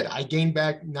 but I did. I gained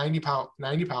back 90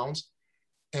 pounds,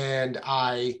 and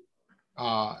I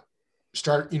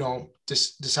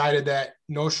decided that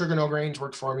no sugar, no grains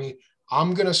worked for me.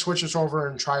 I'm going to switch this over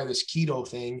and try this keto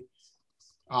thing,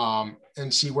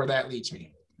 and see where that leads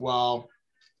me. Well,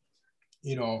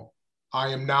 I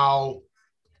am now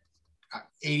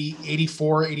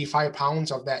 84, 85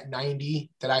 pounds of that 90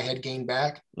 that I had gained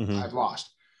back. Mm-hmm. I've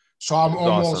lost. So I'm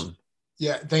almost, awesome.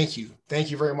 Yeah, thank you.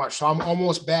 Thank you very much. So I'm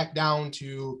almost back down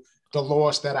to the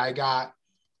lowest that I got,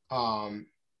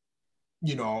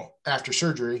 after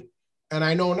surgery. And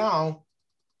I know now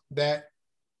that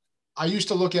I used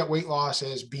to look at weight loss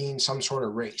as being some sort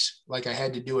of race, like I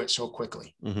had to do it so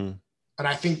quickly. Mm-hmm. And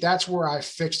I think that's where I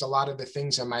fixed a lot of the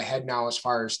things in my head now, as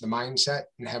far as the mindset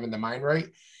and having the mind right.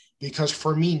 Because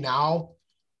for me now,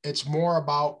 it's more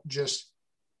about just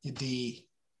the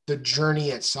journey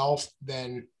itself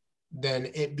than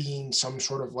it being some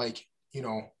sort of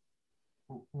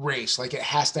race. Like it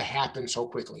has to happen so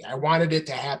quickly. I wanted it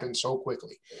to happen so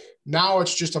quickly. Now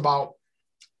it's just about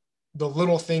the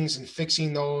little things and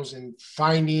fixing those and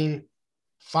finding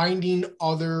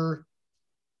other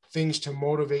things to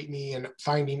motivate me, and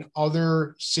finding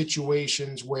other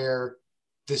situations where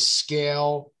the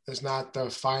scale is not the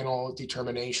final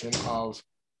determination of,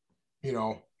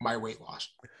 my weight loss.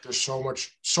 There's so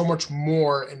much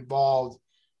more involved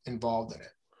in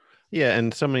it. Yeah.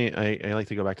 And so many, I like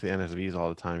to go back to the NSVs all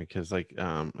the time, because so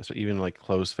even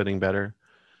clothes fitting better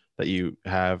that you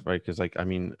have, right? Because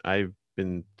I've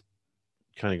been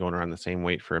kind of going around the same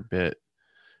weight for a bit,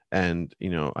 and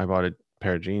I bought a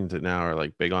pair of jeans that now are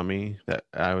big on me, that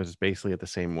I was basically at the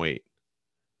same weight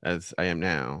as I am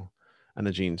now, and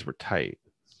the jeans were tight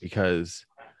because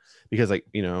it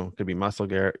could be muscle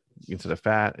instead of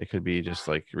fat. It could be just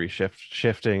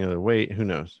shifting of the weight. Who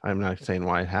knows? I'm not saying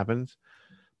why it happens,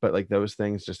 but those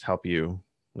things just help you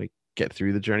get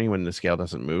through the journey when the scale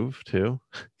doesn't move too.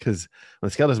 Because when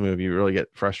the scale doesn't move, you really get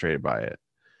frustrated by it.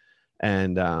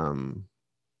 And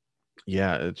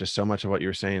yeah, just so much of what you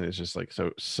were saying is just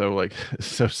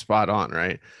so spot on,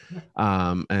 right?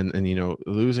 And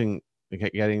losing,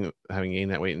 having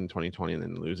gained that weight in 2020 and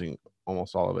then losing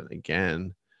almost all of it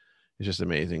again is just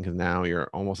amazing, because now you're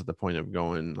almost at the point of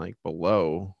going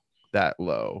below that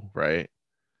low, right?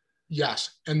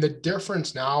 Yes. And the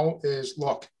difference now is,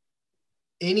 look,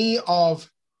 any of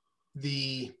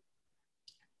the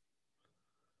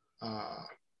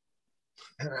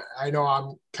I know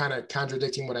I'm kind of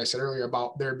contradicting what I said earlier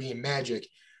about there being magic,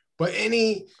 but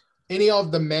any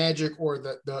of the magic or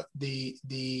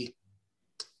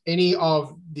any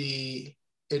of the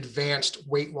advanced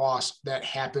weight loss that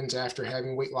happens after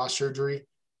having weight loss surgery,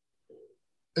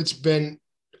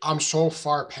 I'm so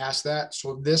far past that.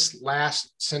 So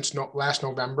since last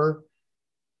November,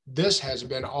 this has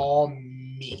been all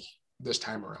me this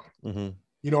time around. Mm-hmm.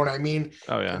 You know what I mean?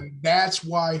 Oh yeah. And that's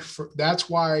why for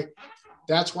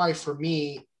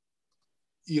me,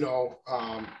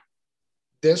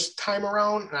 this time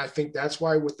around, and I think that's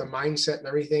why with the mindset and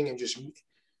everything, and just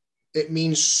it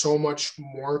means so much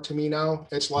more to me now.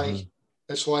 It's like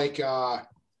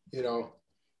you know,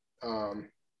 um,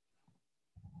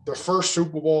 the first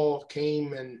Super Bowl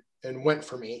came and went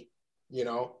for me. You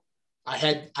know, I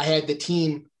had the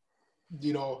team.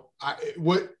 The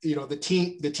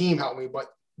team helped me, but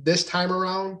this time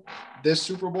around, this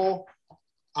Super Bowl,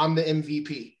 I'm the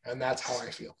MVP, and that's how I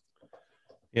feel.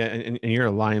 Yeah, and you're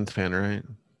a Lions fan, right?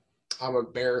 I'm a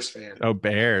Bears fan. Oh,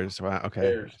 Bears. Wow. Okay.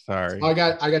 Bears. Sorry. I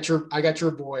got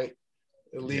your boy.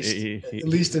 At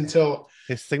least until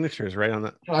his signature is right on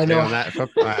that. I Right know. on that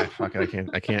football. Fuck it.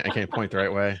 I can't point the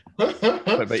right way.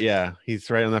 But yeah, he's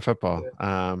right on that football.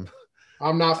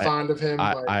 I'm not I fond of him,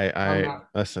 I but I'm I not.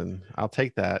 listen. I'll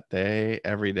take that day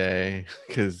every day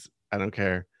because I don't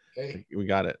care. Hey, We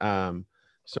got it.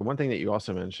 So one thing that you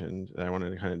also mentioned that I wanted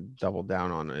to kind of double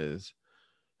down on is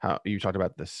how you talked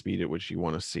about the speed at which you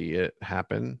want to see it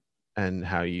happen, and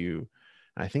how you.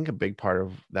 I think a big part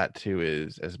of that too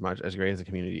is as much as great as the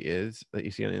community is that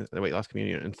you see on the weight loss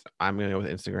community. And I'm going to go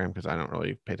with Instagram because I don't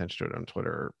really pay attention to it on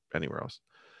Twitter or anywhere else.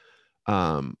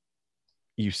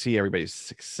 You see everybody's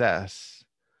success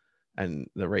and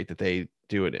the rate that they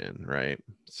do it in, right?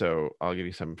 So I'll give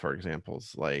you some for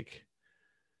examples, like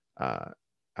uh,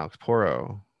 Alex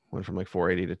Poro went from like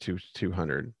 480 to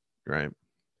 200, right?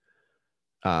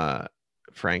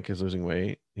 Frank is losing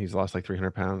weight. He's lost like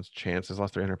 300 pounds. Chance has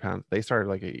lost 300 pounds. They started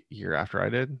like a year after I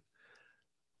did.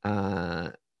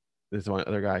 There's one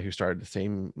other guy who started the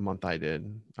same month I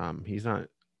did. He doesn't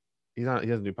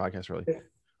do podcasts really.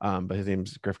 But his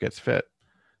name's Griff Gets Fit.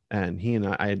 And he and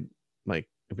I had like,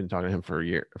 I've been talking to him for a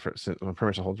year, since pretty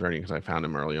much the whole journey because I found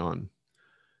him early on.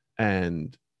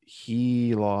 And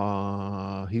he's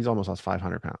almost lost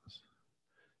 500 pounds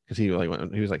because he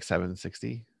was like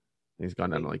 760. He's gone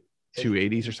down to like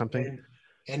 280s or something.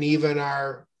 and even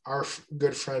our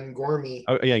good friend Gormy.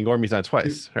 Oh yeah, and Gormy's done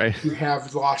twice, right? You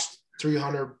have lost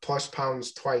 300 plus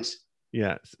pounds twice.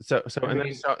 Yeah. So and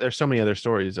there's so many other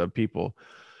stories of people,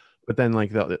 but then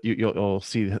like you'll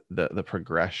see the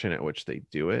progression at which they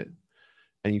do it,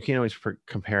 and you can't always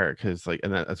compare it because like,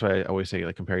 and that's why I always say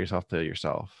like compare yourself to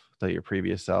your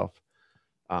previous self,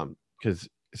 because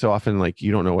so often like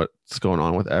you don't know what's going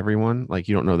on with everyone. Like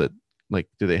you don't know that, like,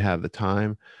 do they have the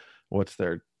time? What's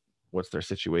their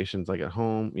situations like at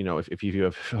home? If you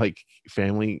have like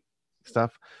family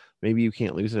stuff, maybe you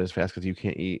can't lose it as fast because you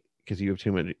can't eat because you have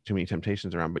too many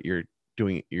temptations around, but you're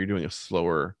doing a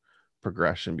slower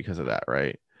progression because of that,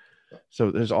 right?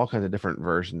 So there's all kinds of different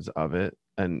versions of it,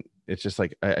 and it's just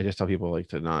like I just tell people like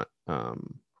to not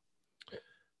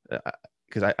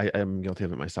because I am guilty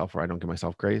of it myself, where I don't give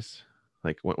myself grace,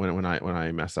 like when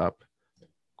I mess up,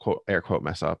 quote air quote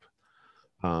mess up,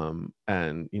 and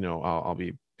I'll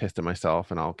be pissed at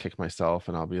myself and I'll kick myself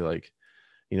and I'll be like,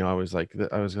 I was like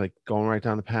going right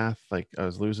down the path, like I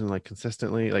was losing like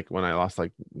consistently, like when I lost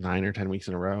like 9 or 10 weeks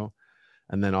in a row,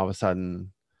 and then all of a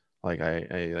sudden like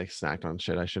I like snacked on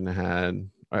shit I shouldn't have had,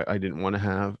 I didn't want to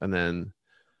have, and then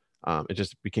it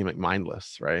just became like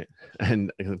mindless, right?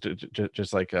 And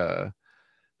just like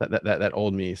that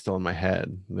old me is still in my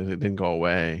head. It didn't go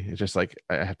away. It's just like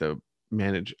I have to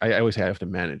manage. I always say I have to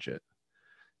manage it,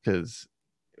 because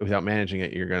without managing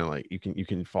it, you're gonna like you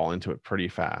can fall into it pretty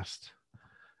fast.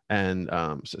 And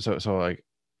so like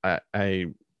I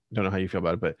don't know how you feel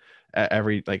about it, but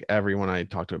everyone I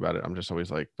talk to about it, I'm just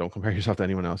always like, don't compare yourself to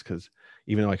anyone else, because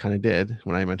even though I kind of did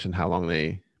when I mentioned how long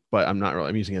but I'm not really,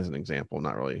 I'm using it as an example,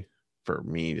 not really for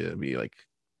me to be like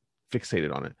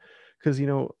fixated on it, because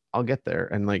I'll get there.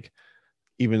 And like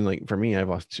even like for me, I've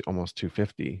lost almost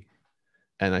 250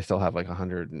 and I still have like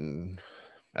 100 and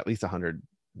at least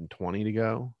 120 to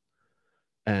go.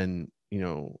 And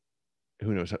who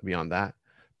knows beyond that.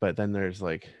 But then there's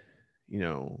like,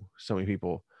 so many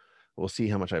people will see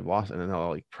how much I've lost and then they'll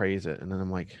like praise it. And then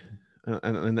I'm like,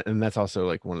 and that's also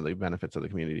like one of the benefits of the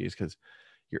community, is because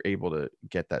you're able to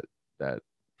get that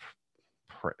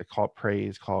call it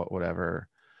praise, call it whatever,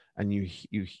 and you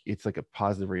it's like a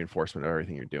positive reinforcement of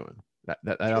everything you're doing.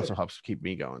 That also helps keep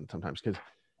me going sometimes,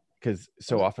 because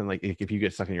so often like if you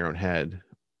get stuck in your own head,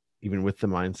 even with the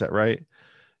mindset right,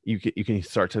 you can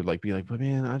start to like be like, but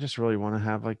man, I just really want to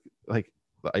have like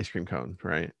the ice cream cone,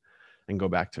 right? And go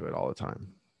back to it all the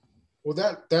time. Well,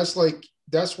 that's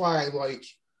why I like,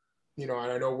 and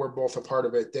I know we're both a part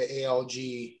of it, the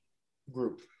ALG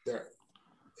group there.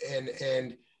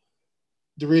 And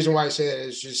the reason why I say that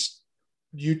is just,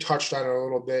 you touched on it a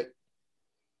little bit.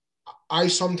 I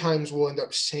sometimes will end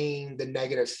up saying the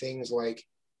negative things, like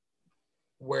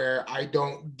where I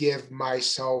don't give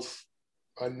myself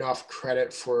enough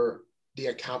credit for the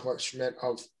accomplishment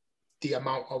of the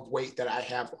amount of weight that I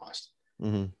have lost.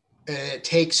 Mm-hmm. And it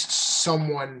takes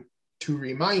someone to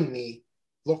remind me,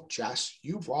 look, Jess,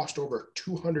 you've lost over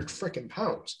 200 freaking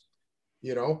pounds.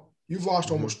 You've lost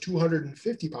Mm-hmm. almost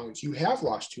 250 pounds. You have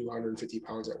lost 250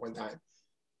 pounds at one time.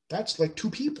 That's like two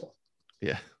people.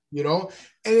 Yeah.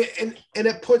 And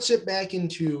it puts it back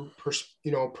into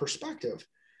perspective.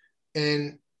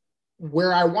 And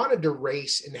where I wanted to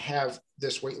race and have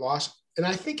this weight loss, and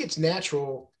I think it's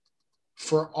natural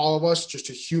for all of us, just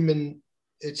a human,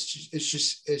 it's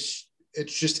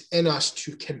just in us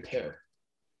to compare.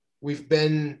 We've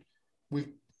been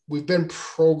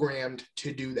programmed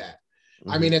to do that.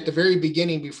 Mm-hmm. I mean, at the very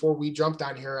beginning, before we jumped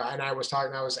on here, and I was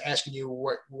asking you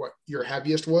what your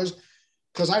heaviest was,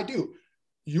 because I do.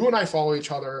 You and I follow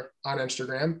each other on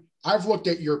Instagram. I've looked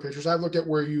at your pictures. I've looked at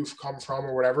where you've come from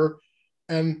or whatever,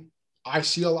 and I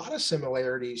see a lot of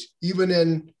similarities, even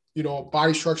in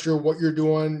body structure, what you're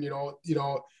doing. I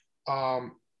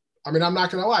mean, I'm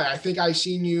not gonna lie. I think I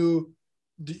seen you.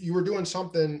 You were doing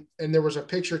something, and there was a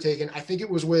picture taken. I think it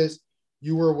was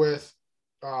you were with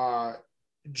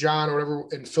John or whatever,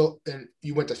 and Phil, and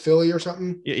you went to Philly or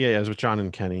something. Yeah. It was with John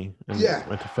and Kenny. And yeah,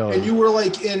 went to Philly. And you were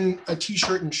like in a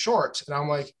t-shirt and shorts, and I'm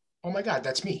like, oh my god,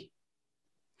 that's me.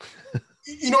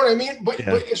 You know what I mean? But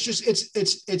it's just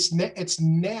it's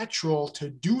natural to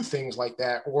do things like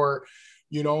that, or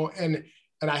and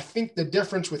I think the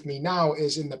difference with me now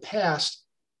is, in the past,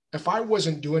 if I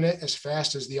wasn't doing it as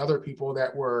fast as the other people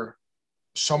that were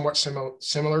somewhat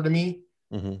similar to me,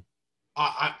 mm-hmm.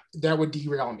 I that would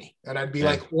derail me, and I'd be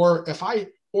like, or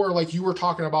like you were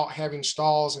talking about having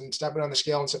stalls and stepping on the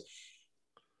scale and stuff.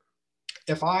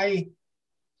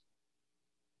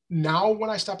 Now, when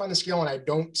I step on the scale and I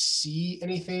don't see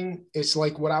anything, it's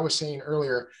like what I was saying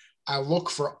earlier. I look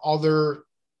for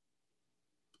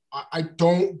I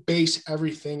don't base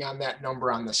everything on that number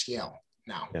on the scale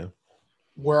now,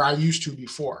 where I used to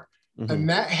before. Mm-hmm. And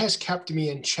that has kept me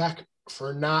in check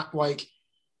for not like,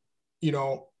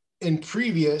 in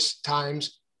previous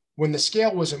times when the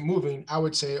scale wasn't moving, I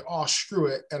would say, oh, screw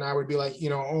it. And I would be like,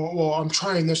 oh, well, I'm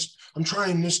trying this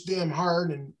damn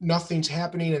hard and nothing's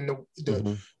happening. And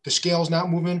the scale's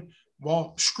not moving.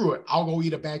 Well, screw it. I'll go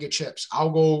eat a bag of chips. I'll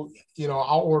go,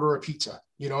 I'll order a pizza,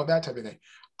 that type of thing.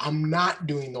 I'm not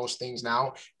doing those things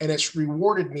now. And it's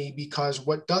rewarded me, because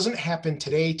what doesn't happen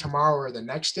today, tomorrow, or the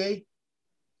next day,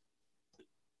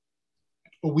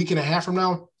 a week and a half from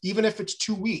now, even if it's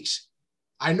 2 weeks,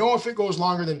 I know if it goes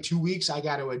longer than 2 weeks, I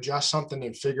got to adjust something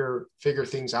and figure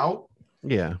things out.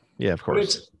 Yeah, of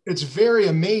course. But it's very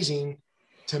amazing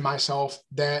to myself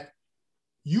that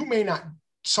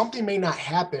something may not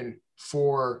happen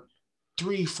for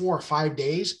 3, 4, 5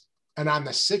 days, and on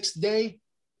the 6th day,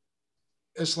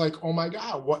 it's like, oh my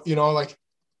god, what like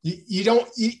you don't.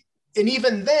 And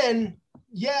even then,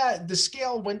 the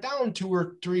scale went down 2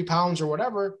 or 3 pounds or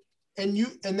whatever, and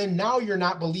then now you're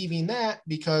not believing that,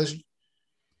 because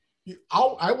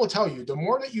I will tell you, the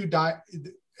more that you diet,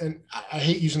 and I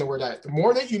hate using the word diet, the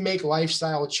more that you make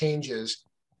lifestyle changes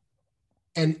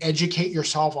and educate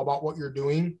yourself about what you're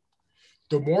doing,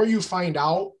 the more you find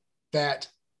out that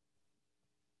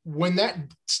when that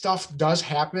stuff does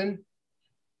happen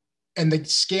and the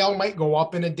scale might go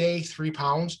up in a day 3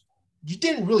 pounds, you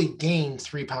didn't really gain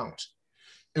 3 pounds.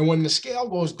 And when the scale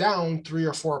goes down 3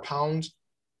 or 4 pounds,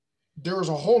 there was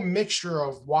a whole mixture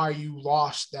of why you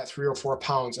lost that 3 or 4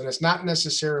 pounds. And it's not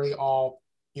necessarily all,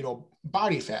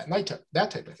 body fat and that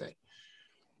type of thing.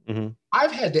 Mm-hmm.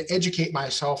 I've had to educate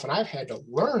myself, and I've had to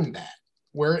learn that,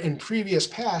 where in previous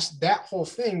past, that whole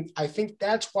thing, I think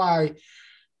that's why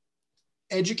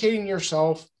educating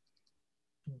yourself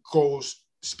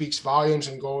speaks volumes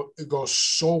and goes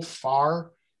so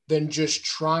far than just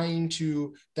trying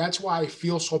to. That's why I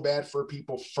feel so bad for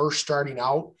people first starting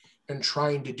out and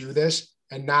trying to do this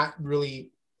and not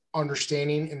really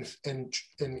understanding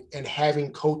and having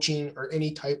coaching or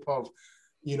any type of,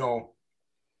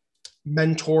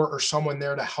 mentor or someone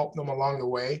there to help them along the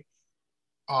way.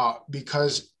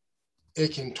 Because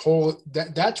it can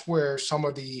that's where some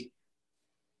of the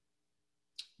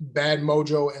bad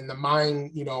mojo and the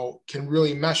mind, can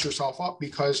really mess yourself up,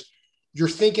 because you're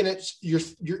thinking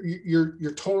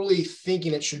you're totally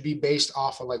thinking it should be based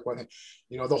off of like what,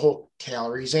 the whole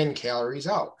calories in, calories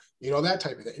out, that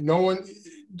type of thing.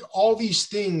 All these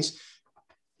things,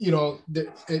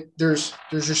 there's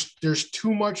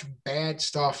too much bad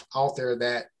stuff out there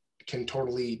that can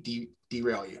totally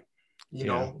derail you.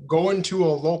 Go into a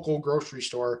local grocery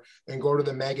store and go to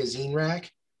the magazine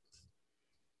rack.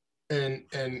 and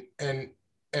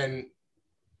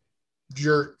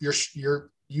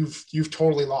you've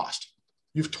totally lost.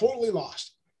 You've totally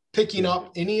lost. Picking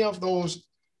up any of those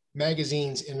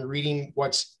magazines and reading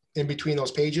what's in between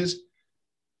those pages,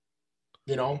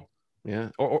 you know. Yeah,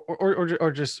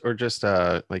 or just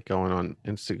like going on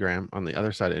Instagram, on the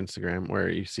other side of Instagram, where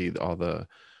you see all the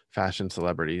fashion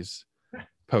celebrities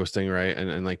posting, right?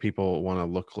 And like people want to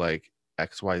look like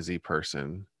XYZ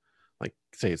person, like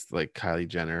say it's like Kylie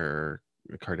Jenner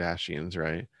or Kardashians,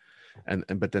 right? And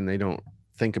but then they don't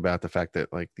think about the fact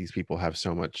that like these people have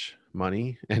so much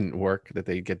money and work that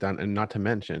they get done, and not to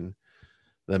mention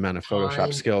the amount of Photoshop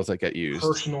Time, skills that get used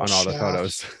personal on all the chefs.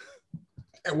 photos.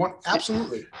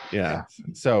 Absolutely. Yeah.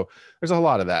 So there's a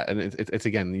lot of that, and it's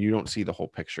again, you don't see the whole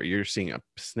picture. You're seeing a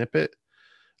snippet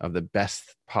of the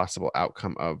best possible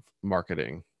outcome of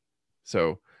marketing.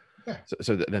 So Yeah.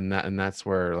 then that's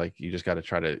where like you just got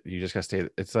to stay.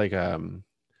 It's like so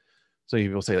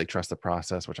people say like trust the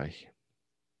process, which I,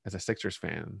 as a Sixers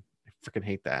fan, I freaking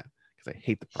hate that because I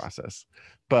hate the process.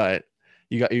 But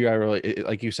you got really,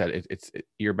 like you said,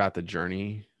 you're about the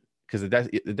journey, because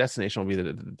the destination will be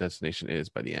the destination is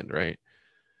by the end, right?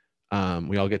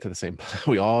 We all get to the same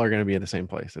we all are going to be at the same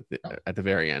place at the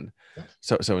very end.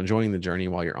 So enjoying the journey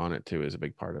while you're on it too is a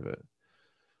big part of it.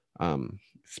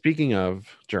 Speaking of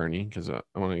journey, because I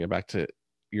want to get back to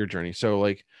your journey, so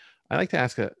like I like to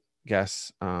ask a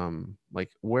guest,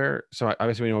 like where, so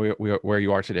obviously we know where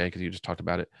you are today because you just talked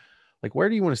about it. Like where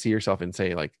do you want to see yourself in,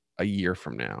 say, like a year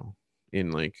from now,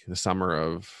 in like the summer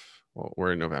of, well,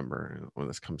 we're in November when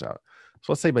this comes out,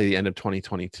 so let's say by the end of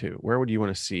 2022, where would you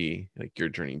want to see like your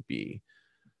journey be?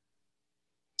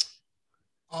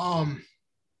 I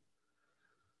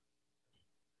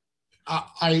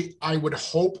would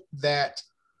hope that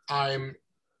I'm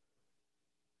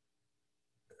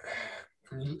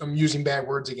using bad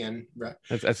words again. But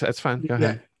That's fine. Go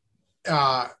ahead.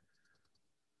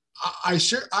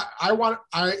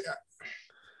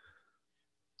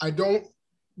 I don't,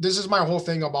 this is my whole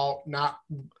thing about not,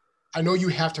 I know you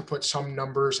have to put some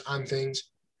numbers on things.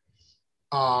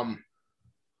 And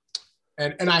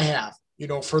I have,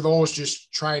 for those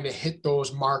just trying to hit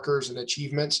those markers and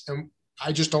achievements. And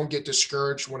I just don't get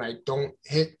discouraged when I don't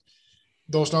hit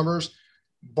those numbers.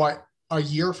 But a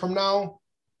year from now,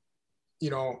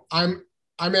 I'm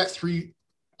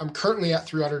currently at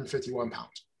 351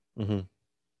 pounds. Mm-hmm.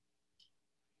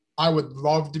 I would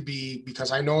love to be,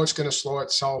 because I know it's going to slow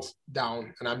itself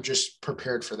down, and I'm just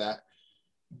prepared for that.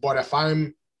 But if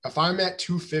I'm at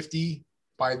 250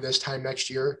 by this time next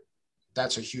year,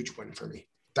 that's a huge win for me.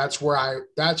 That's where I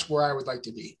would like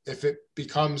to be. If it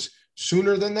becomes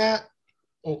sooner than that,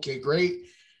 okay, great.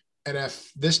 And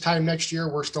if this time next year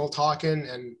we're still talking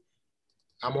and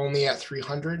I'm only at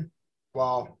 300,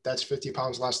 well, that's 50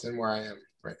 pounds less than where I am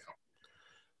right now.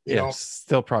 You know,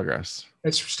 still progress.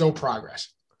 It's still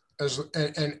progress.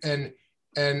 And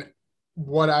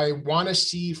what I want to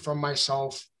see from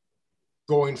myself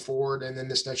going forward and then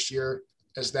this next year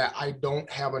is that I don't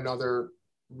have another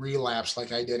relapse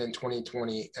like I did in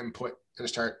 2020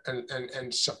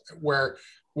 and so,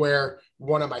 where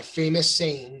one of my famous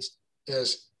sayings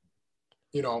is,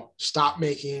 stop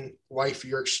making life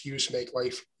your excuse, make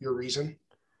life your reason.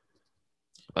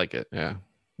 Like it. Yeah.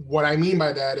 What I mean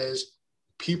by that is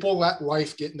people let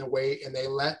life get in the way, and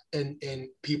and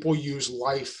people use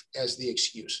life as the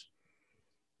excuse.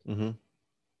 Mm-hmm.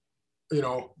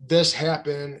 This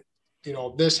happened,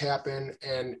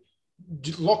 and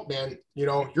look, man,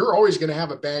 you're always going to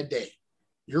have a bad day.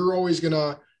 You're always going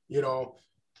to, you're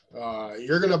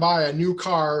going to buy a new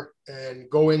car and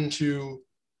go into,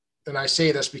 and I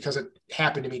say this because it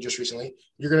happened to me just recently.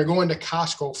 You're going to go into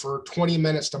Costco for 20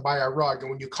 minutes to buy a rug. And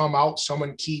when you come out,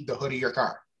 someone keyed the hood of your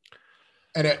car.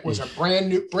 And it was a brand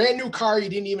new car. You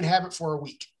didn't even have it for a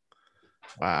week.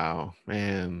 Wow,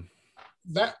 man.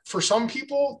 That, for some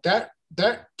people, that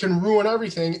can ruin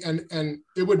everything. And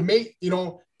it would make,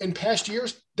 in past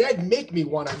years, that'd make me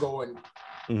want to go and,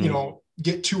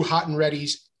 get 2 hot and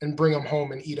readies and bring them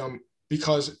home and eat them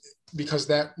because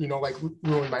that, like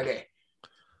ruined my day.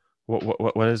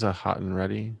 What is a hot and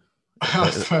ready?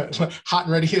 Hot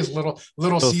and ready is little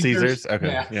Caesars.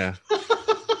 Okay. Yeah.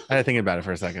 I had to think about it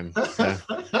for a second. Yeah.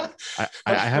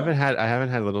 I haven't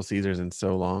had Little Caesars in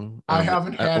so long. I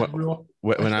haven't had real.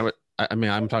 When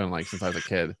I'm talking like since I was a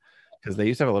kid, because they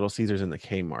used to have a Little Caesars in the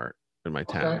Kmart in my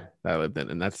town that I lived in,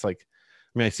 and that's like,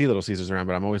 I see Little Caesars around,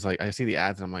 but I'm always like, I see the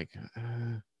ads and I'm like,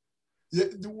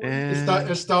 it's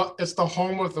the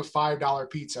home of the $5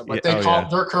 pizza, but they call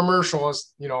their commercial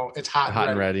as, it's hot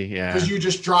and ready. Yeah, because you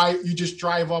just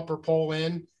drive up or pull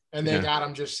in and they got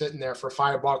them just sitting there for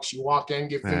 $5. You walk in,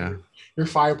 give them Yeah. your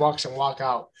 $5 and walk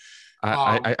out.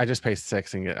 I just pay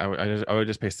 $6 and get I would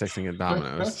just pay $6 and get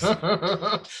Domino's.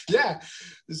 Yeah.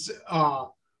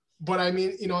 But I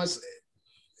mean, it's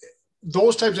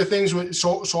those types of things.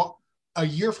 So a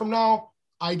year from now,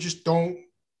 I just don't.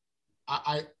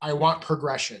 I want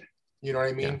progression. You know what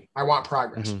I mean? Yeah. I want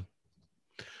progress. Mm-hmm.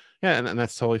 Yeah, and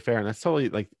that's totally fair, and that's totally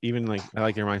like even like I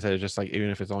like your mindset is just like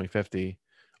even if it's only 50,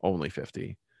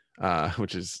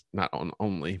 which is not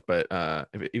only, but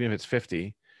even if it's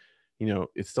 50,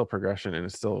 it's still progression and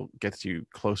it still gets you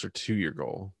closer to your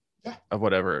goal of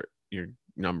whatever your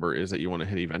number is that you want to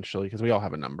hit eventually, because we all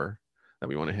have a number that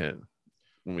we want to hit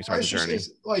when we start the journey. It's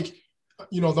like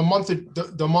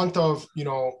the month of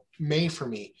May for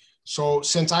me. So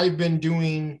since I've been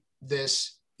doing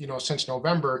this, since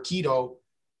November keto,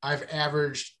 I've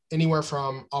averaged anywhere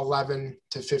from 11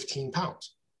 to 15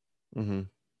 pounds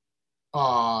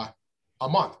a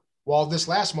month. Well, this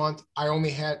last month I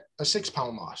only had a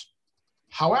 6-pound loss.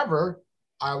 However,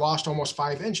 I lost almost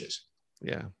 5 inches.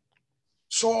 Yeah.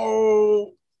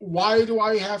 So why do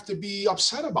I have to be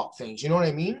upset about things? You know what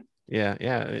I mean? Yeah.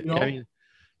 I mean,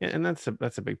 yeah, and that's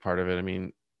a big part of it. I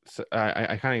mean, so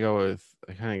I kind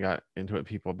of got into it with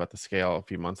people about the scale a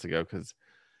few months ago, because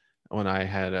when I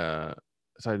had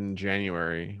started in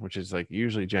January, which is like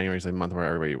usually January is the month where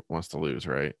everybody wants to lose,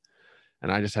 right?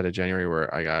 And I just had a January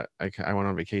where I went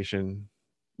on vacation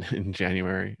in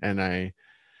January, and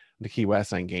the Key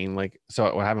West, I gained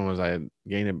so what happened was I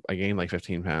gained like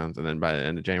 15 pounds, and then by the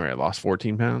end of January I lost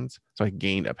 14 pounds, so I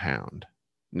gained a pound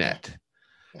net.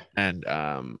 And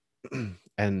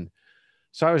and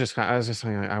so I was just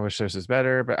saying I wish this was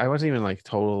better, but I wasn't even like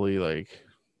totally like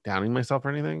downing myself or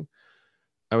anything.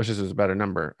 I wish this was a better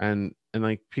number, and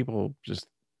like people just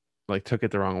like took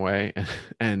it the wrong way,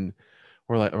 and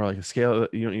we're like the scale,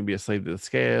 you don't need to be a slave to the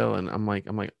scale, and I'm like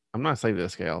I'm not a slave to the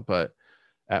scale, but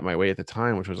at my weight at the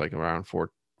time, which was like around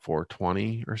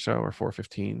 420 or so, or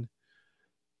 415,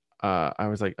 I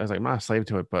was like I'm not a slave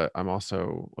to it, but I'm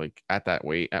also like at that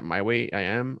weight, at my weight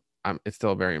it's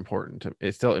still important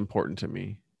to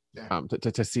me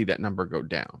to see that number go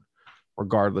down,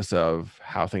 regardless of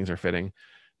how things are fitting.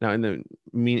 Now in the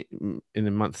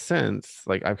month since,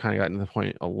 like I've kind of gotten to the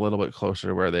point a little bit closer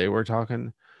to where they were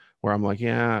talking, where I'm like,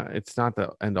 yeah, it's not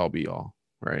the end all be all,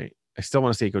 right? I still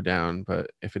want to see it go down,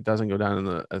 but if it doesn't go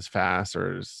down as fast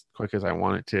or as quick as I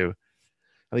want it to,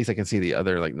 at least I can see the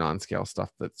other like non-scale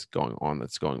stuff that's going on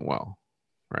that's going well,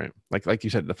 right? Like you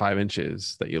said, the 5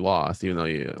 inches that you lost, even though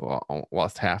you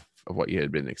lost half of what you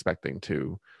had been expecting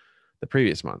to the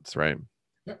previous months, right?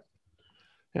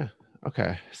 Yeah.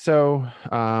 Okay. So,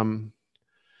 kind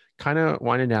of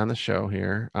winding down the show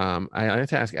here. I like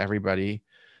to ask everybody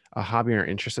a hobby or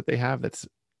interest that they have that's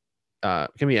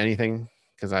can be anything,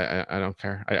 because I don't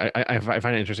care. I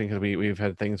find it interesting because we've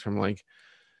had things from like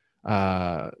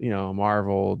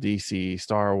Marvel, DC,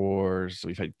 Star Wars.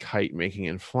 We've had kite making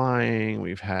and flying.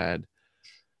 We've had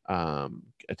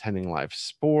attending live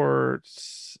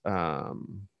sports, pro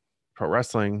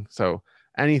wrestling. So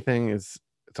it's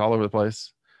all over the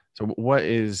place. So what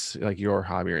is like your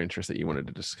hobby or interest that you wanted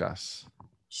to discuss?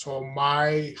 So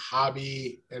my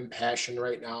hobby and passion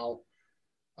right now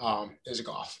is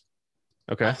golf.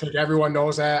 Okay. I think everyone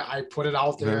knows that. I put it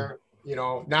out there.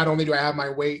 Not only do I have my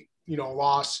weight,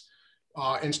 loss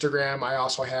Instagram, I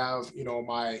also have,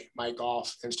 my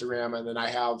golf Instagram, and then I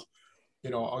have,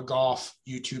 a golf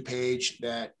YouTube page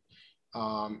that,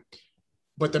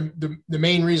 but the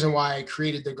main reason why I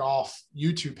created the golf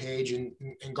YouTube page and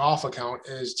golf account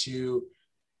is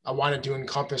I wanted to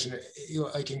encompass and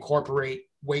like incorporate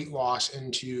weight loss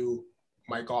into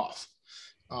my golf.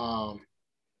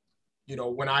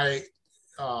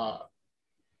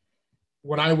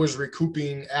 When I was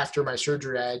recouping after my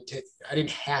surgery, I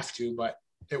didn't have to, but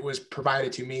it was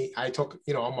provided to me. I took,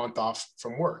 a month off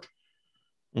from work.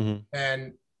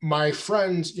 And my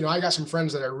friends, I got some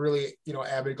friends that are really,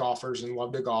 avid golfers and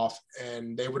love to golf.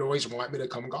 And they would always want me to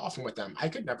come golfing with them. I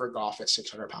could never golf at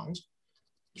 600 pounds.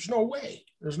 There's no way.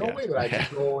 There's no way that I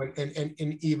could go and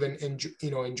even,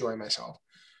 enjoy myself.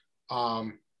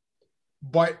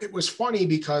 But it was funny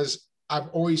because I've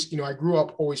always, I grew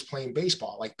up always playing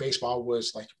baseball. Like baseball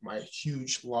was like my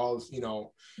huge love,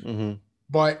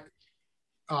 but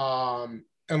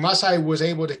unless I was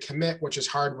able to commit, which is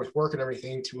hard with work and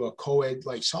everything, to a co-ed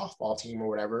like softball team or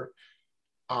whatever,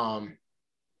 to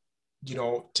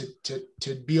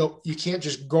be, you can't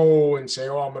just go and say,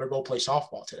 oh, I'm going to go play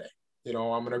softball today. I'm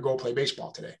going to go play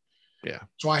baseball today. Yeah.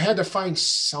 So I had to find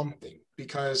something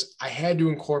because I had to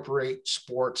incorporate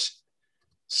sports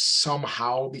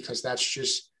somehow, because that's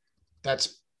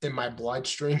in my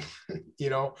bloodstream, you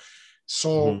know. Mm-hmm.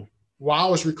 So while I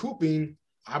was recouping,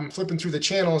 I'm flipping through the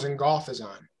channels and golf is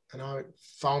on. And I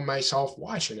found myself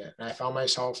watching it. And I found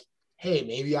myself, hey,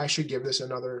 maybe I should give this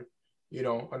another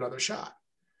shot.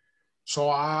 So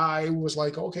I was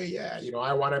like, okay, yeah,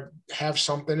 I want to have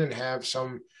something and have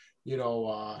some, you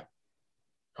know,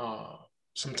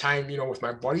 some time, with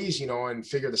my buddies, and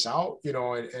figure this out,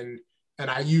 and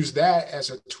I used that as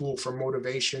a tool for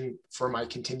motivation for my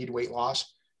continued weight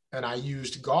loss. And I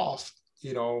used golf,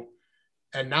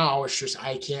 and now it's just,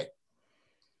 I can't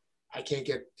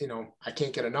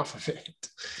get enough of it.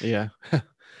 Yeah.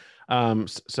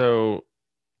 So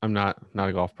I'm not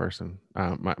a golf person.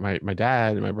 My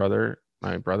dad and my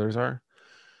brothers are.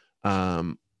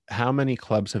 Um, how many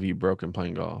clubs have you broken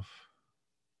playing golf?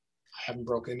 I haven't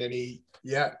broken any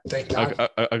yet. Thank God.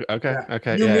 Okay. Yeah.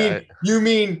 Okay. You Yeah. mean, you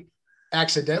mean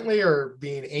accidentally or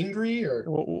being angry or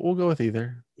We'll go with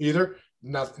either. either?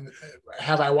 Nothing.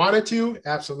 Have I wanted to?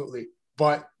 Absolutely.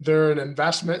 But they're an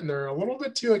investment and they're a little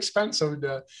bit too expensive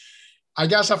to, I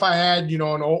guess if I had, an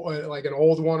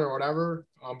old one or whatever,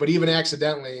 but even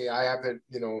accidentally, I haven't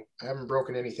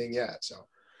broken anything yet. So,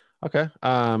 Okay.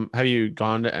 Have you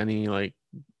gone to any like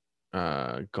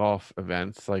golf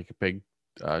events, like big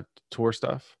tour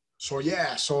stuff? so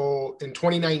yeah. So in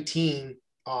 2019,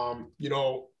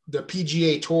 the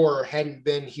PGA Tour hadn't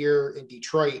been here in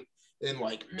Detroit in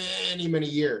like many, many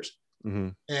years. Mm-hmm.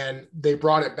 And they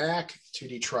brought it back to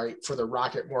Detroit for the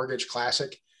Rocket Mortgage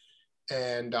Classic.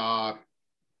 And I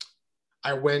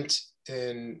went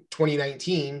in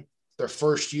 2019, the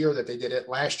first year that they did it.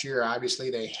 Last year,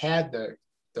 obviously, they had the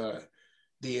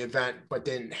event, but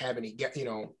didn't have any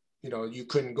you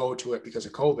couldn't go to it because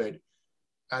of COVID.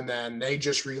 And then they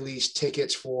just released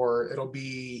tickets for it'll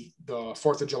be the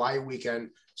 4th of July weekend.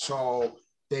 So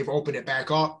they've opened it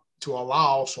back up to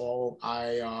allow. So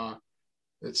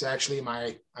it's actually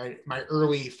my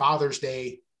early Father's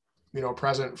Day,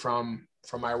 present from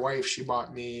my wife. She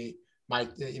bought me my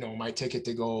ticket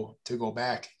to go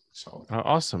back. So Oh,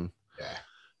 awesome.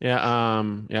 yeah.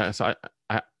 Yeah. So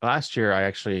I last year I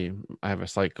have a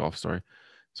slight golf story.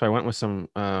 So I went with some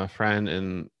friend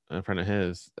and a friend of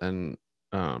his, and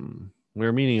we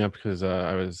were meeting up because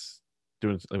I was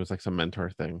doing it was like some mentor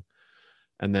thing,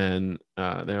 and then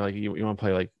they're like, you want to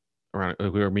play like around?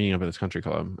 Like, we were meeting up at this country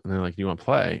club, and they're like, do you want to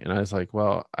play? And I was like,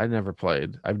 well, I never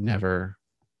played. I've never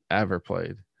ever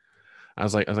played. I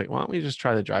was like, why don't we just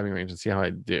try the driving range and see how I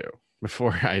do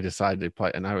before I decide to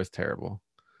play? And I was terrible.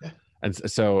 Yeah.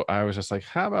 And so I was just like,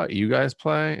 how about you guys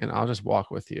play and I'll just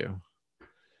walk with you.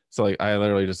 So like I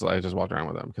just walked around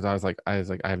with them because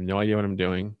I have no idea what I'm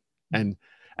doing. And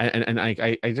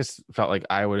I just felt like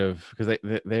I would have, because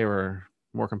they were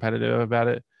more competitive about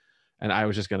it, and I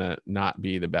was just gonna not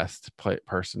be the best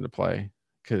person to play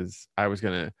because I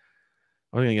wasn't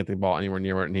gonna get the ball anywhere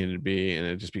near where it needed to be, and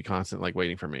it'd just be constant like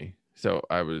waiting for me. So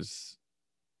it was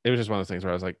just one of those things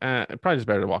where I was like, probably just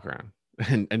better to walk around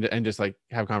and just like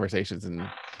have conversations and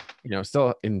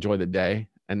still enjoy the day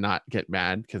and not get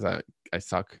mad because I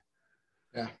suck.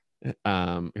 Yeah.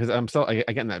 Because I'm still I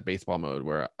get in that baseball mode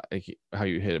where how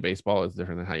you hit a baseball is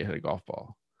different than how you hit a golf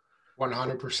ball.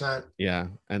 100%. Yeah,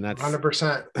 and that's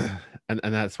 100%. and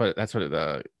that's what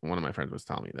one of my friends was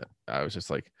telling me, that I was just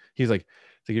like, he's like,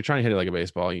 so you're trying to hit it like a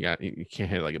baseball, you can't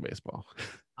hit it like a baseball.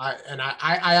 I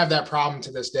have that problem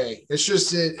to this day. It's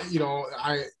just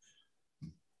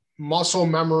muscle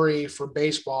memory for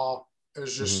baseball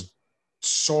is just Mm-hmm.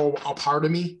 so a part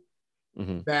of me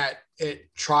Mm-hmm. that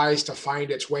it tries to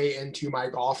find its way into my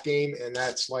golf game, and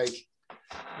that's like,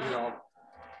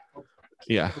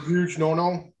 Yeah. a huge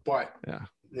no, but Yeah.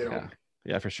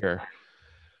 Yeah, for sure.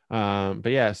 But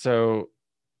yeah, so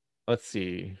let's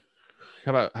see.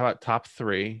 How about top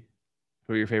three?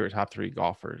 Who are your favorite top three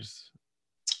golfers?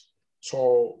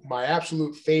 So my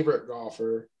absolute favorite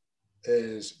golfer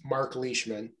is Mark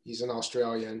Leishman. He's an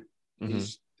Australian. Mm-hmm.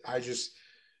 I just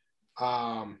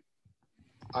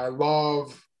I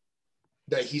love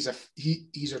that he's a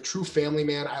true family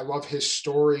man. I love his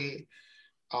story.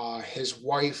 His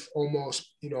wife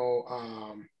almost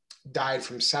died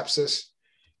from sepsis.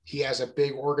 He has a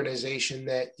big organization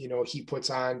that he puts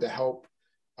on to help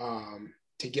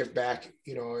to give back.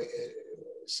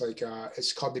 It's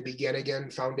called the Begin Again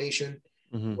Foundation,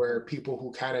 Mm-hmm. where people who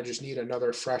kind of just need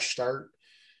another fresh start.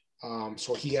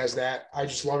 So he has that. I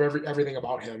just love everything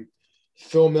about him.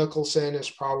 Phil Mickelson is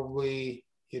probably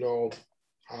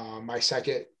my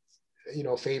second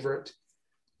favorite.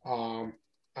 And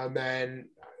then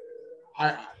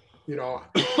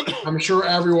I'm sure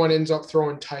everyone ends up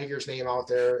throwing Tiger's name out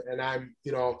there, and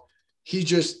he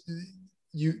just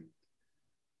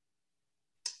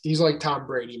he's like Tom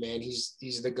Brady, man. He's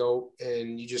the GOAT,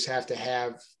 and you just have to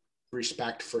have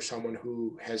respect for someone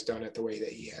who has done it the way that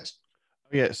he has.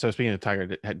 Yeah. So speaking of Tiger,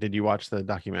 did you watch the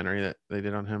documentary that they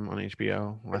did on him on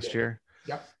HBO I last did. year?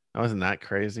 Yep. Wasn't that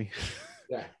crazy?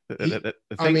 Yeah. The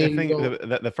I thing, the mean, thing,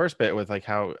 the first bit was like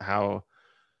how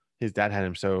his dad had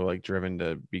him so like driven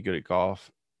to be good at golf,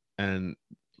 and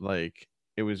like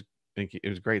it was like, it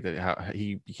was great that how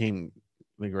he became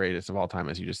the greatest of all time,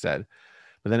 as you just said.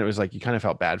 But then it was like you kind of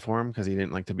felt bad for him because he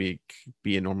didn't like to be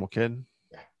a normal kid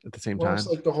yeah. at the same Well, it's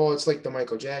time. like it's like the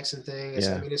Michael Jackson thing. I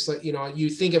Yeah. mean, it's like, you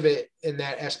think of it in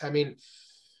that, I mean,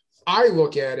 I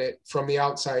look at it from the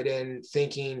outside in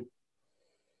thinking,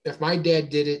 if my dad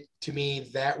did it to me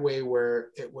that way, where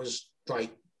it was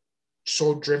like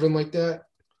so driven like that,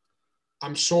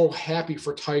 I'm so happy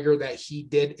for Tiger that he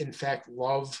did in fact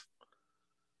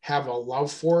have a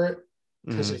love for it.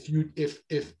 Because Hmm.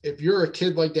 if you're a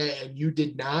kid like that and you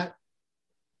did not,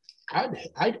 I'd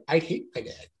hate my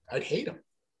dad. I'd hate him.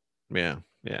 Yeah.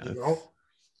 Yeah. You know,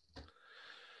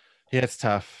 Yeah, it's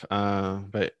tough.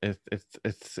 But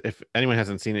it's if anyone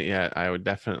hasn't seen it yet, I would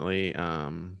definitely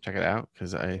check it out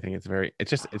because I think it's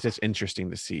just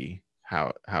interesting to see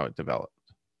how it developed.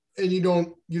 and you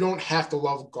don't have to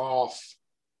love golf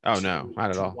Oh no, to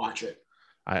not at to all. watch it.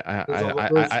 I I There's a I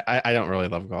there's I I I don't really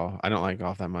love golf. I don't like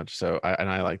golf that much. So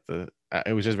I like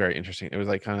it was just very interesting. It was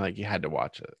like kind of like you had to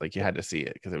watch it, like you had to see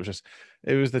it because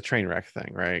it was the train wreck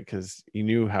thing, right? Because you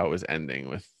knew how it was ending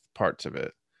with parts of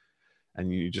it,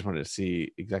 and you just wanted to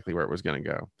see exactly where it was going to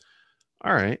go.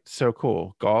 All right, so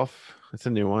cool. Golf, it's a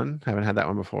new one. Haven't had that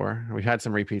one before. We've had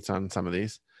some repeats on some of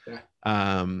these. yeah,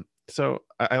 So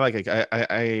I like it.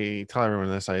 I tell everyone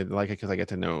this. I like it because we get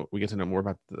to know more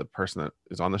about the person that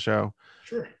is on the show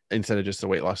sure. instead of just a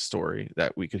weight loss story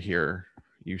that we could hear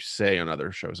you say on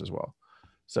other shows as well.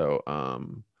 So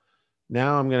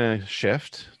now I'm gonna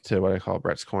shift to what I call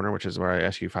Brett's Corner, which is where I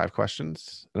ask you 5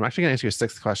 questions. And I'm actually gonna ask you a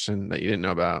sixth question that you didn't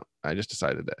know about. I just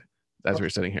decided that as we Okay. were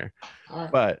sitting here. All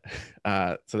right. But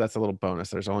so that's a little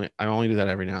bonus. I only do that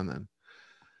every now and then.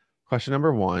 Question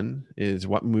number one is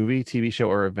what movie, TV show,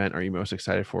 or event are you most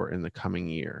excited for in the coming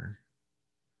year?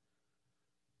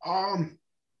 Um,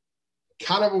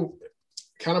 kind of a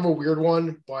kind of a weird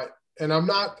one, but and I'm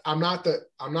not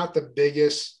the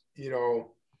biggest, I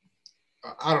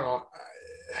don't know.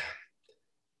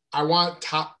 I want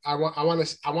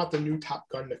the new Top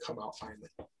Gun to come out finally.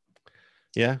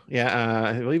 Yeah, yeah.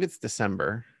 I believe it's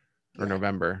December or Yeah,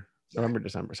 November, yeah. November,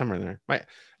 December, somewhere in there.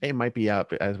 It might be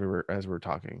up as we're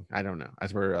talking. I don't know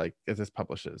as this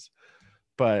publishes.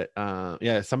 But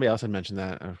yeah, somebody else had mentioned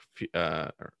that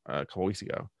a couple weeks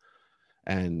ago,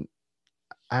 and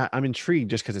I'm intrigued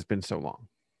just because it's been so long.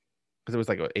 Because it was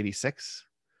like what, 86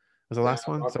 was the Yeah, last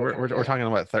one. about So that we're talking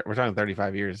about we're talking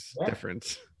 35 years yeah,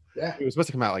 difference. yeah. It was supposed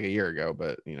to come out like a year ago,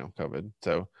 but COVID.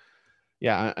 So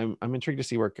yeah, I'm intrigued to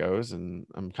see where it goes, and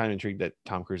I'm kind of intrigued that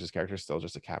Tom Cruise's character is still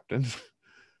just a captain,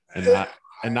 and Yeah.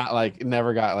 not like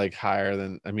never got like higher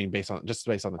than based on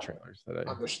the trailers that I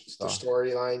On the saw.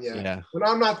 storyline, yeah. Yeah. But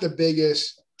I'm not the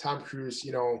biggest Tom Cruise,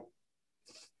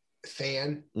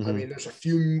 fan. I Hmm. mean, there's a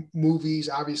few movies,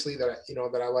 obviously, that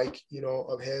I like,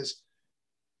 of his,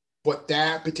 but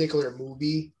that particular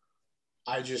movie,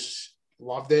 I just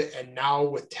loved it. And now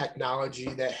with technology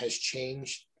that has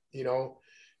changed,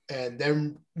 and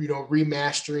then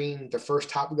remastering the first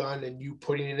Top Gun and you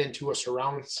putting it into a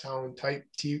surround sound type,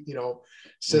 Hmm.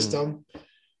 system.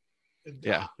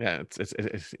 Yeah, yeah. It's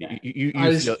Yeah. you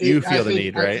I feel the think,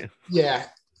 need, right? yeah,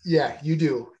 yeah, you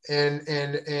do.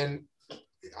 And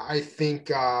I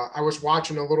think I was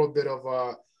watching a little bit of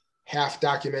a half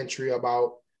documentary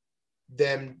about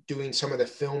them doing some of the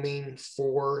filming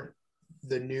for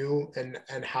the new and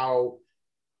how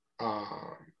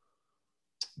um,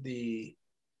 the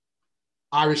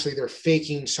obviously they're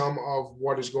faking some of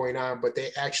what is going on, but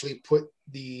they actually put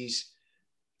these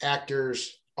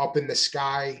actors up in the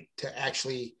sky to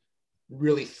actually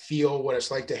really feel what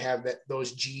it's like to have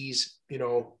those G's,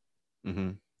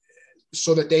 Hmm.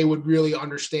 so that they would really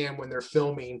understand when they're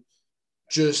filming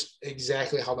just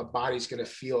exactly how the body's going to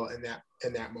feel in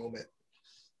that moment.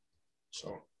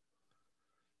 So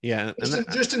Yeah, and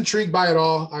just intrigued by it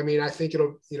all. I mean, I think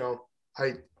it'll,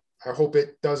 I I hope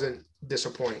it doesn't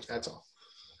disappoint. That's all.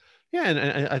 yeah,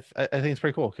 and I think it's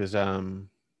pretty cool because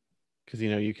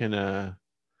you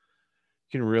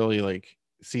can really like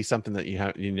see something that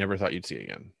you never thought you'd see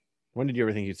again. When did you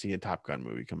ever think you'd see a Top Gun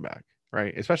movie come back?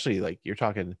 Right, especially like you're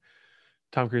talking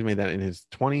Tom Cruise made that in his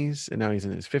 20s and now he's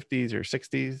in his 50s or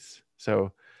 60s. So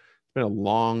it's been a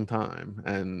long time.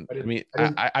 And I I didn't mean, I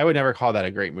didn't I would never call that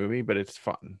a great movie, but it's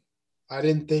fun. I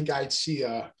didn't think I'd see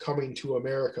a Coming to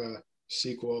America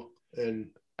sequel, and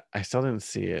I still didn't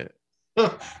see it.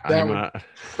 that I'm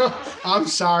would. I'm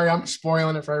sorry, I'm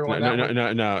spoiling it for no, everyone. no, That no,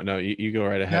 would no, no, no. You go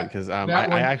right ahead that because that one.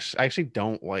 I actually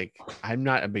don't like. I'm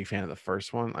not a big fan of the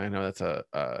first one. I know that's Oh,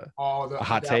 a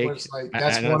hot that take. was like I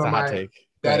that's know one that's of a hot my take,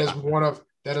 but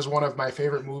that is one of my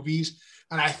favorite movies.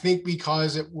 And I think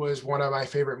because it was one of my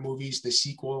favorite movies, the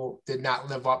sequel did not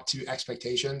live up to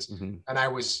expectations. mhm. And I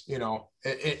was,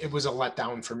 it was a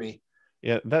letdown for me.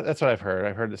 Yeah, that's what I've heard.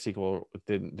 I've heard the sequel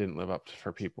didn't live up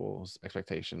for people's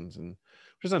expectations, and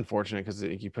which is unfortunate because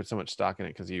you put so much stock in it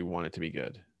because you want it to be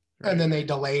good, And right? then they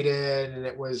delayed it, and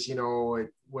it was, it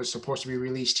was supposed to be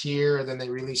released here. And then they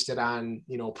released it on,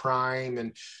 Prime.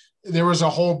 And there was a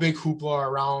whole big hoopla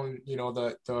around,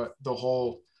 the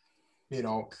whole, you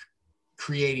know,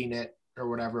 creating it or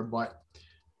whatever. But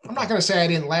I'm not going to say I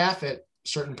didn't laugh at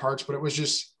certain parts, but it was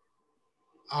just,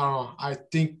 I don't know. I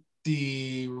think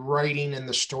the writing and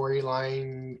the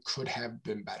storyline could have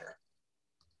been better.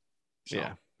 So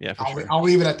Yeah, yeah, for I'll, sure. I'll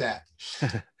leave it at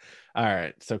that. All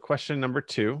right. So question number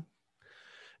 2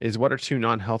 is what are 2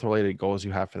 non-health related goals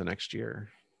you have for the next year?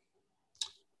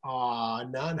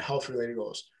 Non-health related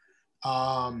goals.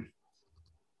 Um,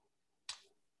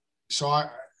 so I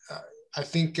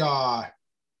think I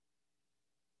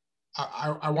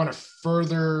want to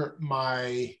further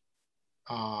my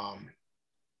um,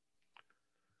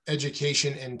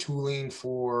 education and tooling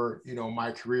for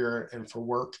my career and for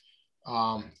work.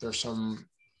 There's some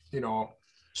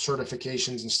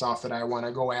certifications and stuff that I want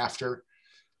to go after.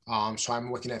 So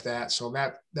I'm looking at that. So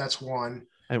that's one.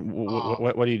 And Um,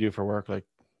 what do you do for work? Like,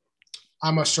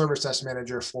 I'm a service desk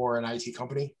manager for an IT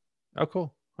company. oh,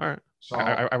 cool. All right. So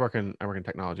I work in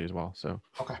technology as well, so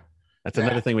okay, that's yeah,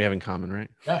 another thing we have in common, right?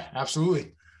 yeah,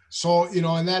 absolutely. So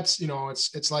and that's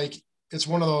it's like it's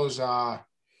one of those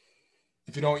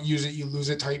if you don't use it, you lose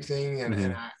it type thing,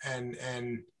 Mm-hmm.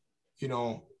 and you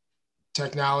know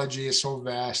technology is so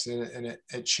vast and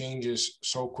it changes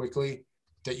so quickly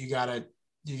that you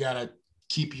gotta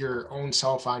keep your own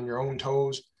self on your own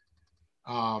toes.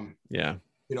 Um, Yeah.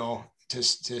 to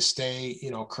stay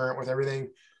current with everything.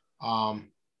 Um,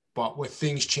 but with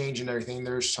things changing and everything,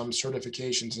 there's some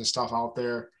certifications and stuff out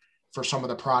there for some of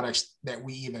the products that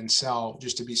we even sell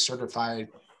just to be certified.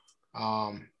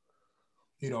 Um,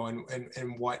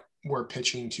 and what we're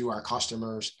pitching to our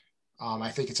customers. I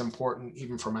think it's important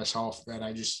even for myself that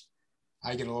I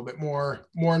get a little bit more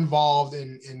involved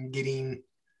in getting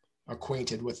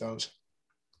acquainted with those.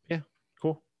 Yeah.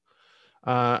 Cool.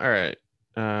 All right.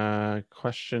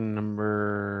 Question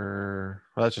number.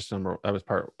 Well, that's just number. That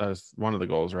was one of the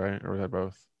goals, right? Or was that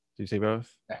both? Did you say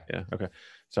both? Yeah. Yeah. Okay.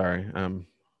 Sorry.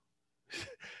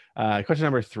 Question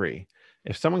number 3.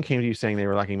 If someone came to you saying they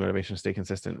were lacking motivation to stay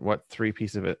consistent, what 3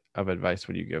 pieces of advice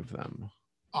would you give them?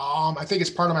 I think it's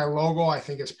part of my logo. I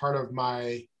think it's part of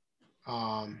my,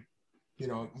 um,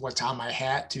 what's on my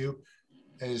hat too,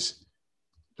 is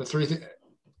the three things: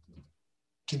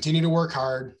 continue to work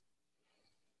hard,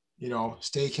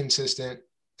 stay consistent,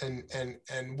 and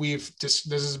this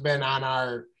has been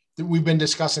we've been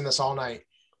discussing this all night.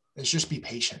 Is just be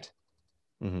patient.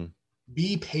 Mm-hmm.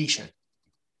 Be patient.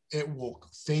 It will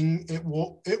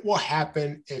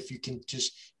happen if you can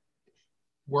just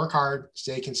work hard,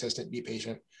 stay consistent, be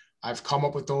patient. I've come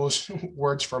up with those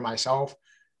words for myself,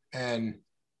 and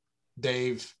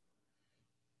they've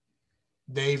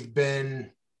they've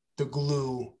been the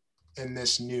glue in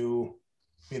this new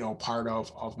part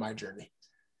of my journey.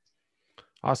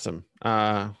 Awesome.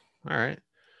 All right.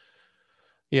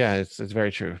 Yeah, it's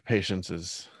very true. Patience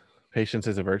is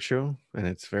a virtue, and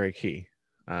it's very key.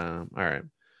 All right.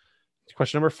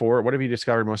 Question number 4. What have you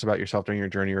discovered most about yourself during your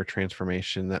journey or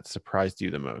transformation that surprised you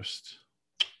the most?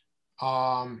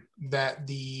 That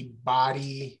the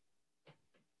body,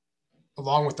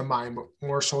 along with the mind, but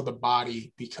more so the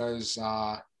body, because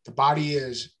the body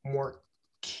is more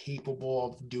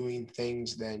capable of doing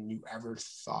things than you ever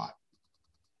thought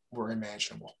were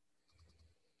imaginable.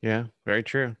 Yeah, very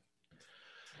true.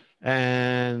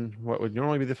 And what would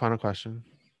normally be the final question?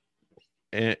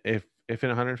 If in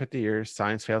 150 years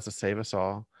science fails to save us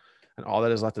all, and all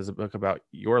that is left is a book about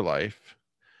your life,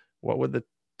 what would the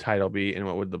title be, and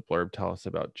what would the blurb tell us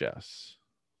about Jess?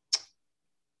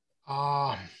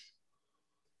 Uh,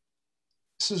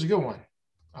 this is a good one.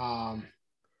 Um,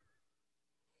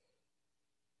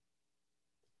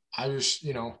 I just,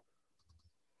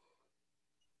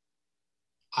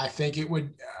 I think it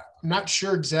would. I'm not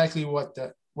sure exactly what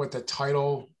the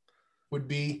title would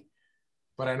be,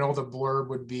 but I know the blurb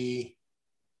would be,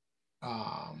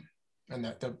 um, and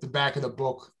that the back of the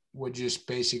book would just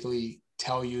basically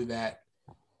tell you that,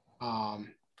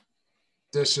 um,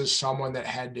 this is someone that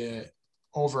had to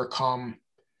overcome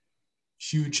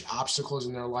huge obstacles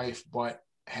in their life, but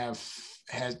have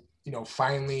had,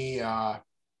 finally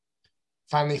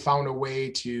found a way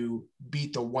to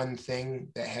beat the one thing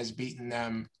that has beaten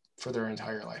them for their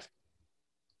entire life.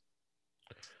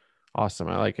 Awesome.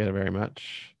 I like it very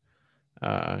much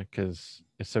because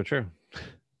it's so true.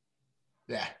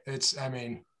 Yeah,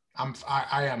 I'm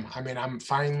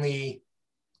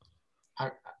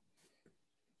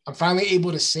finally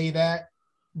able to say that,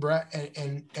 Brett,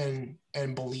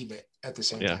 and believe it at the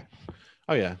same time.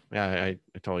 Oh yeah. I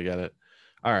totally get it.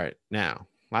 All right. Now,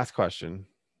 last question,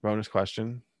 bonus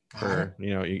question for,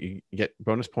 you get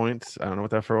bonus points. I don't know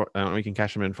what that for. I don't know what you can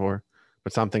cash them in for,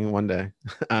 but something one day.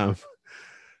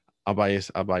 I'll buy you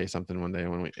something one day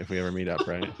if we ever meet up,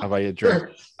 right? I'll buy you a drink.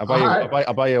 I'll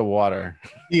buy you a water.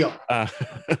 Deal.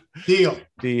 Deal.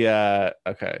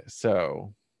 Okay.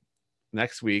 So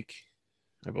next week,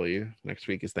 I believe next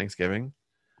week is Thanksgiving.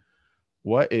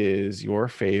 What is your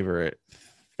favorite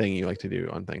thing you like to do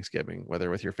on Thanksgiving, whether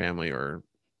with your family or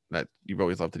that you've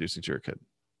always loved to do since you were a kid?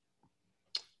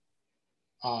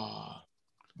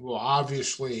 Well,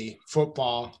 obviously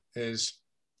football is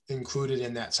included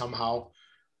in that somehow.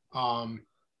 But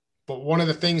one of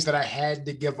the things that I had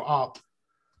to give up,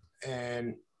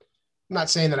 and I'm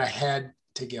not saying that I had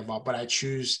to give up, but I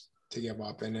choose to give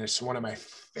up. And it's one of my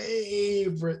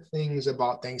favorite things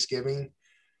about Thanksgiving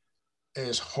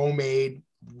is homemade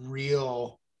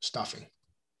real stuffing.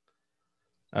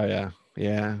 Oh yeah.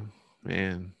 Yeah,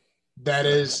 man. That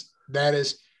is,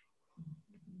 that's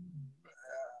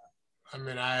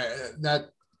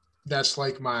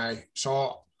like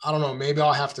so I don't know, maybe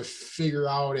I'll have to figure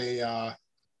out a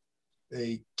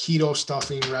keto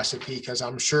stuffing recipe, because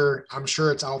I'm sure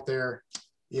it's out there,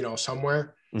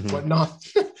 somewhere. Mm-hmm. But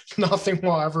nothing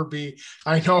will ever be.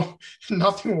 I know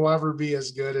nothing will ever be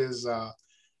as good as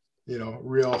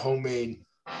real homemade.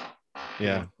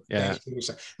 Yeah, yeah.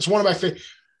 It's one of my favorite.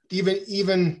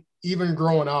 Even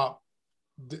growing up,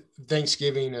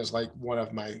 Thanksgiving is like one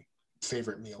of my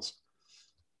favorite meals.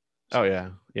 Oh yeah,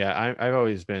 yeah. I've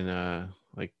always been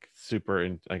like super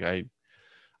like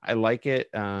I like it,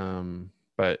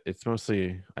 but it's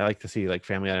mostly I like to see like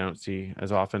family I don't see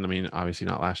as often. I mean, obviously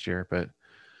not last year, but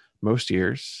most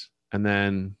years. And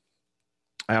then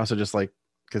I also just like,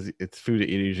 because it's food that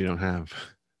you usually don't have,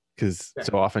 because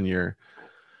so often you're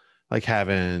like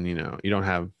having, you don't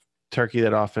have turkey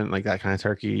that often, like that kind of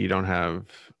turkey. You don't have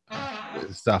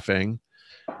stuffing.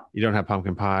 You don't have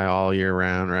pumpkin pie all year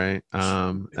round, right?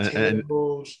 And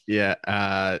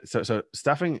yeah. So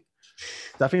stuffing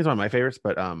is one of my favorites,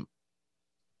 but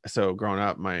so growing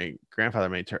up, my grandfather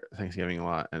made Thanksgiving a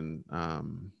lot, and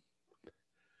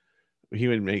he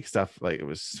would make stuff like it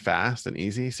was fast and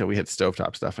easy. So we had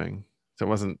stovetop stuffing. So it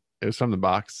was from the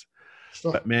box.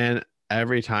 Sure. But man,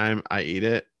 every time I eat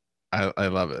it, I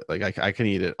love it. Like I can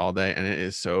eat it all day, and it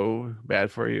is so bad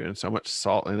for you and so much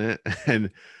salt in it.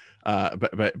 And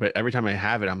but every time I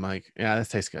have it, I'm like, yeah, this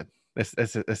tastes good. This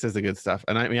is the good stuff.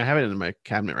 And I mean, I have it in my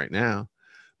cabinet right now,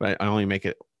 but I only make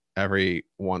it every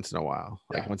once in a while,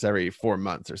 like once every 4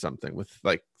 months or something, with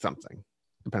like something,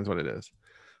 depends what it is.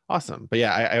 Awesome. But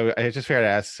yeah, I just figured to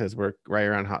ask, because we're right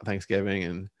around hot Thanksgiving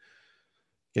and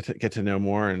get to know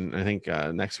more. And I think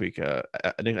next week's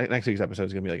episode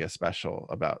is gonna be like a special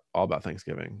all about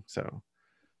Thanksgiving, so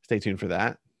stay tuned for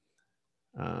that.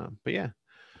 But yeah,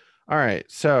 all right.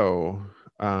 So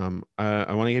I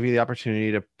want to give you the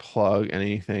opportunity to plug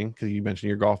anything, because you mentioned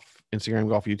your Instagram,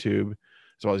 golf YouTube,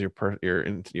 as well as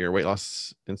your weight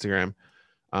loss Instagram.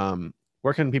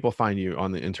 Where can people find you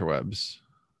on the interwebs?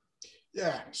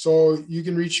 Yeah, so you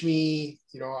can reach me.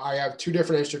 I have 2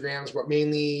 different Instagrams, but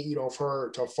mainly,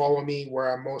 to follow me,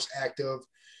 where I'm most active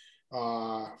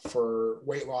for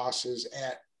weight loss is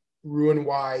at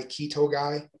RNY Keto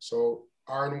Guy. So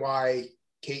RNY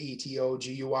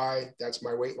KETOGUI. That's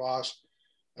my weight loss.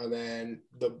 And then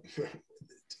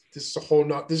this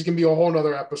is gonna be a whole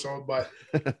nother episode, but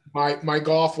my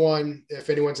golf one, if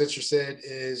anyone's interested,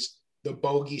 is the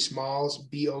Bogey Smalls,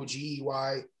 BOGEY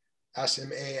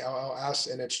SMALLS,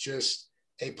 and it's just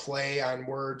a play on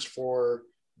words for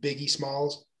Biggie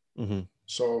Smalls. Mm-hmm.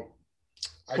 So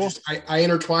I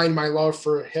intertwine my love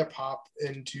for hip hop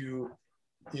into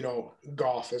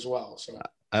golf as well. So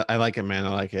I like it, man. I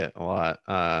like it a lot.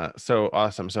 So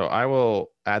awesome. So I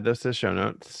will add those to the show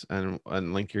notes and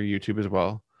link your YouTube as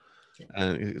well.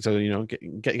 And so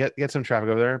get some traffic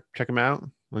over there. Check them out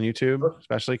on YouTube,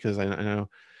 especially because I know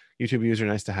YouTube views are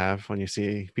nice to have when you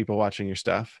see people watching your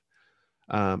stuff.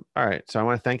 All right. So I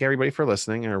want to thank everybody for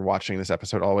listening or watching this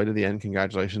episode all the way to the end.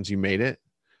 Congratulations, you made it.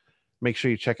 Make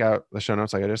sure you check out the show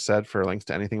notes, like I just said, for links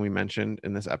to anything we mentioned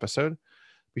in this episode.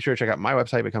 Be sure to check out my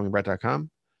website, becomingbrett.com.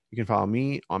 You can follow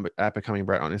me at Becoming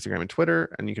Brett on Instagram and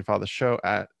Twitter, and you can follow the show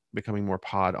at Becoming More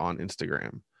Pod on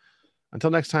Instagram. Until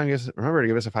next time, guys, remember to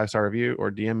give us a 5-star review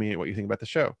or DM me what you think about the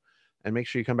show. And make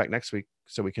sure you come back next week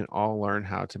so we can all learn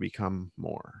how to become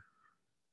more.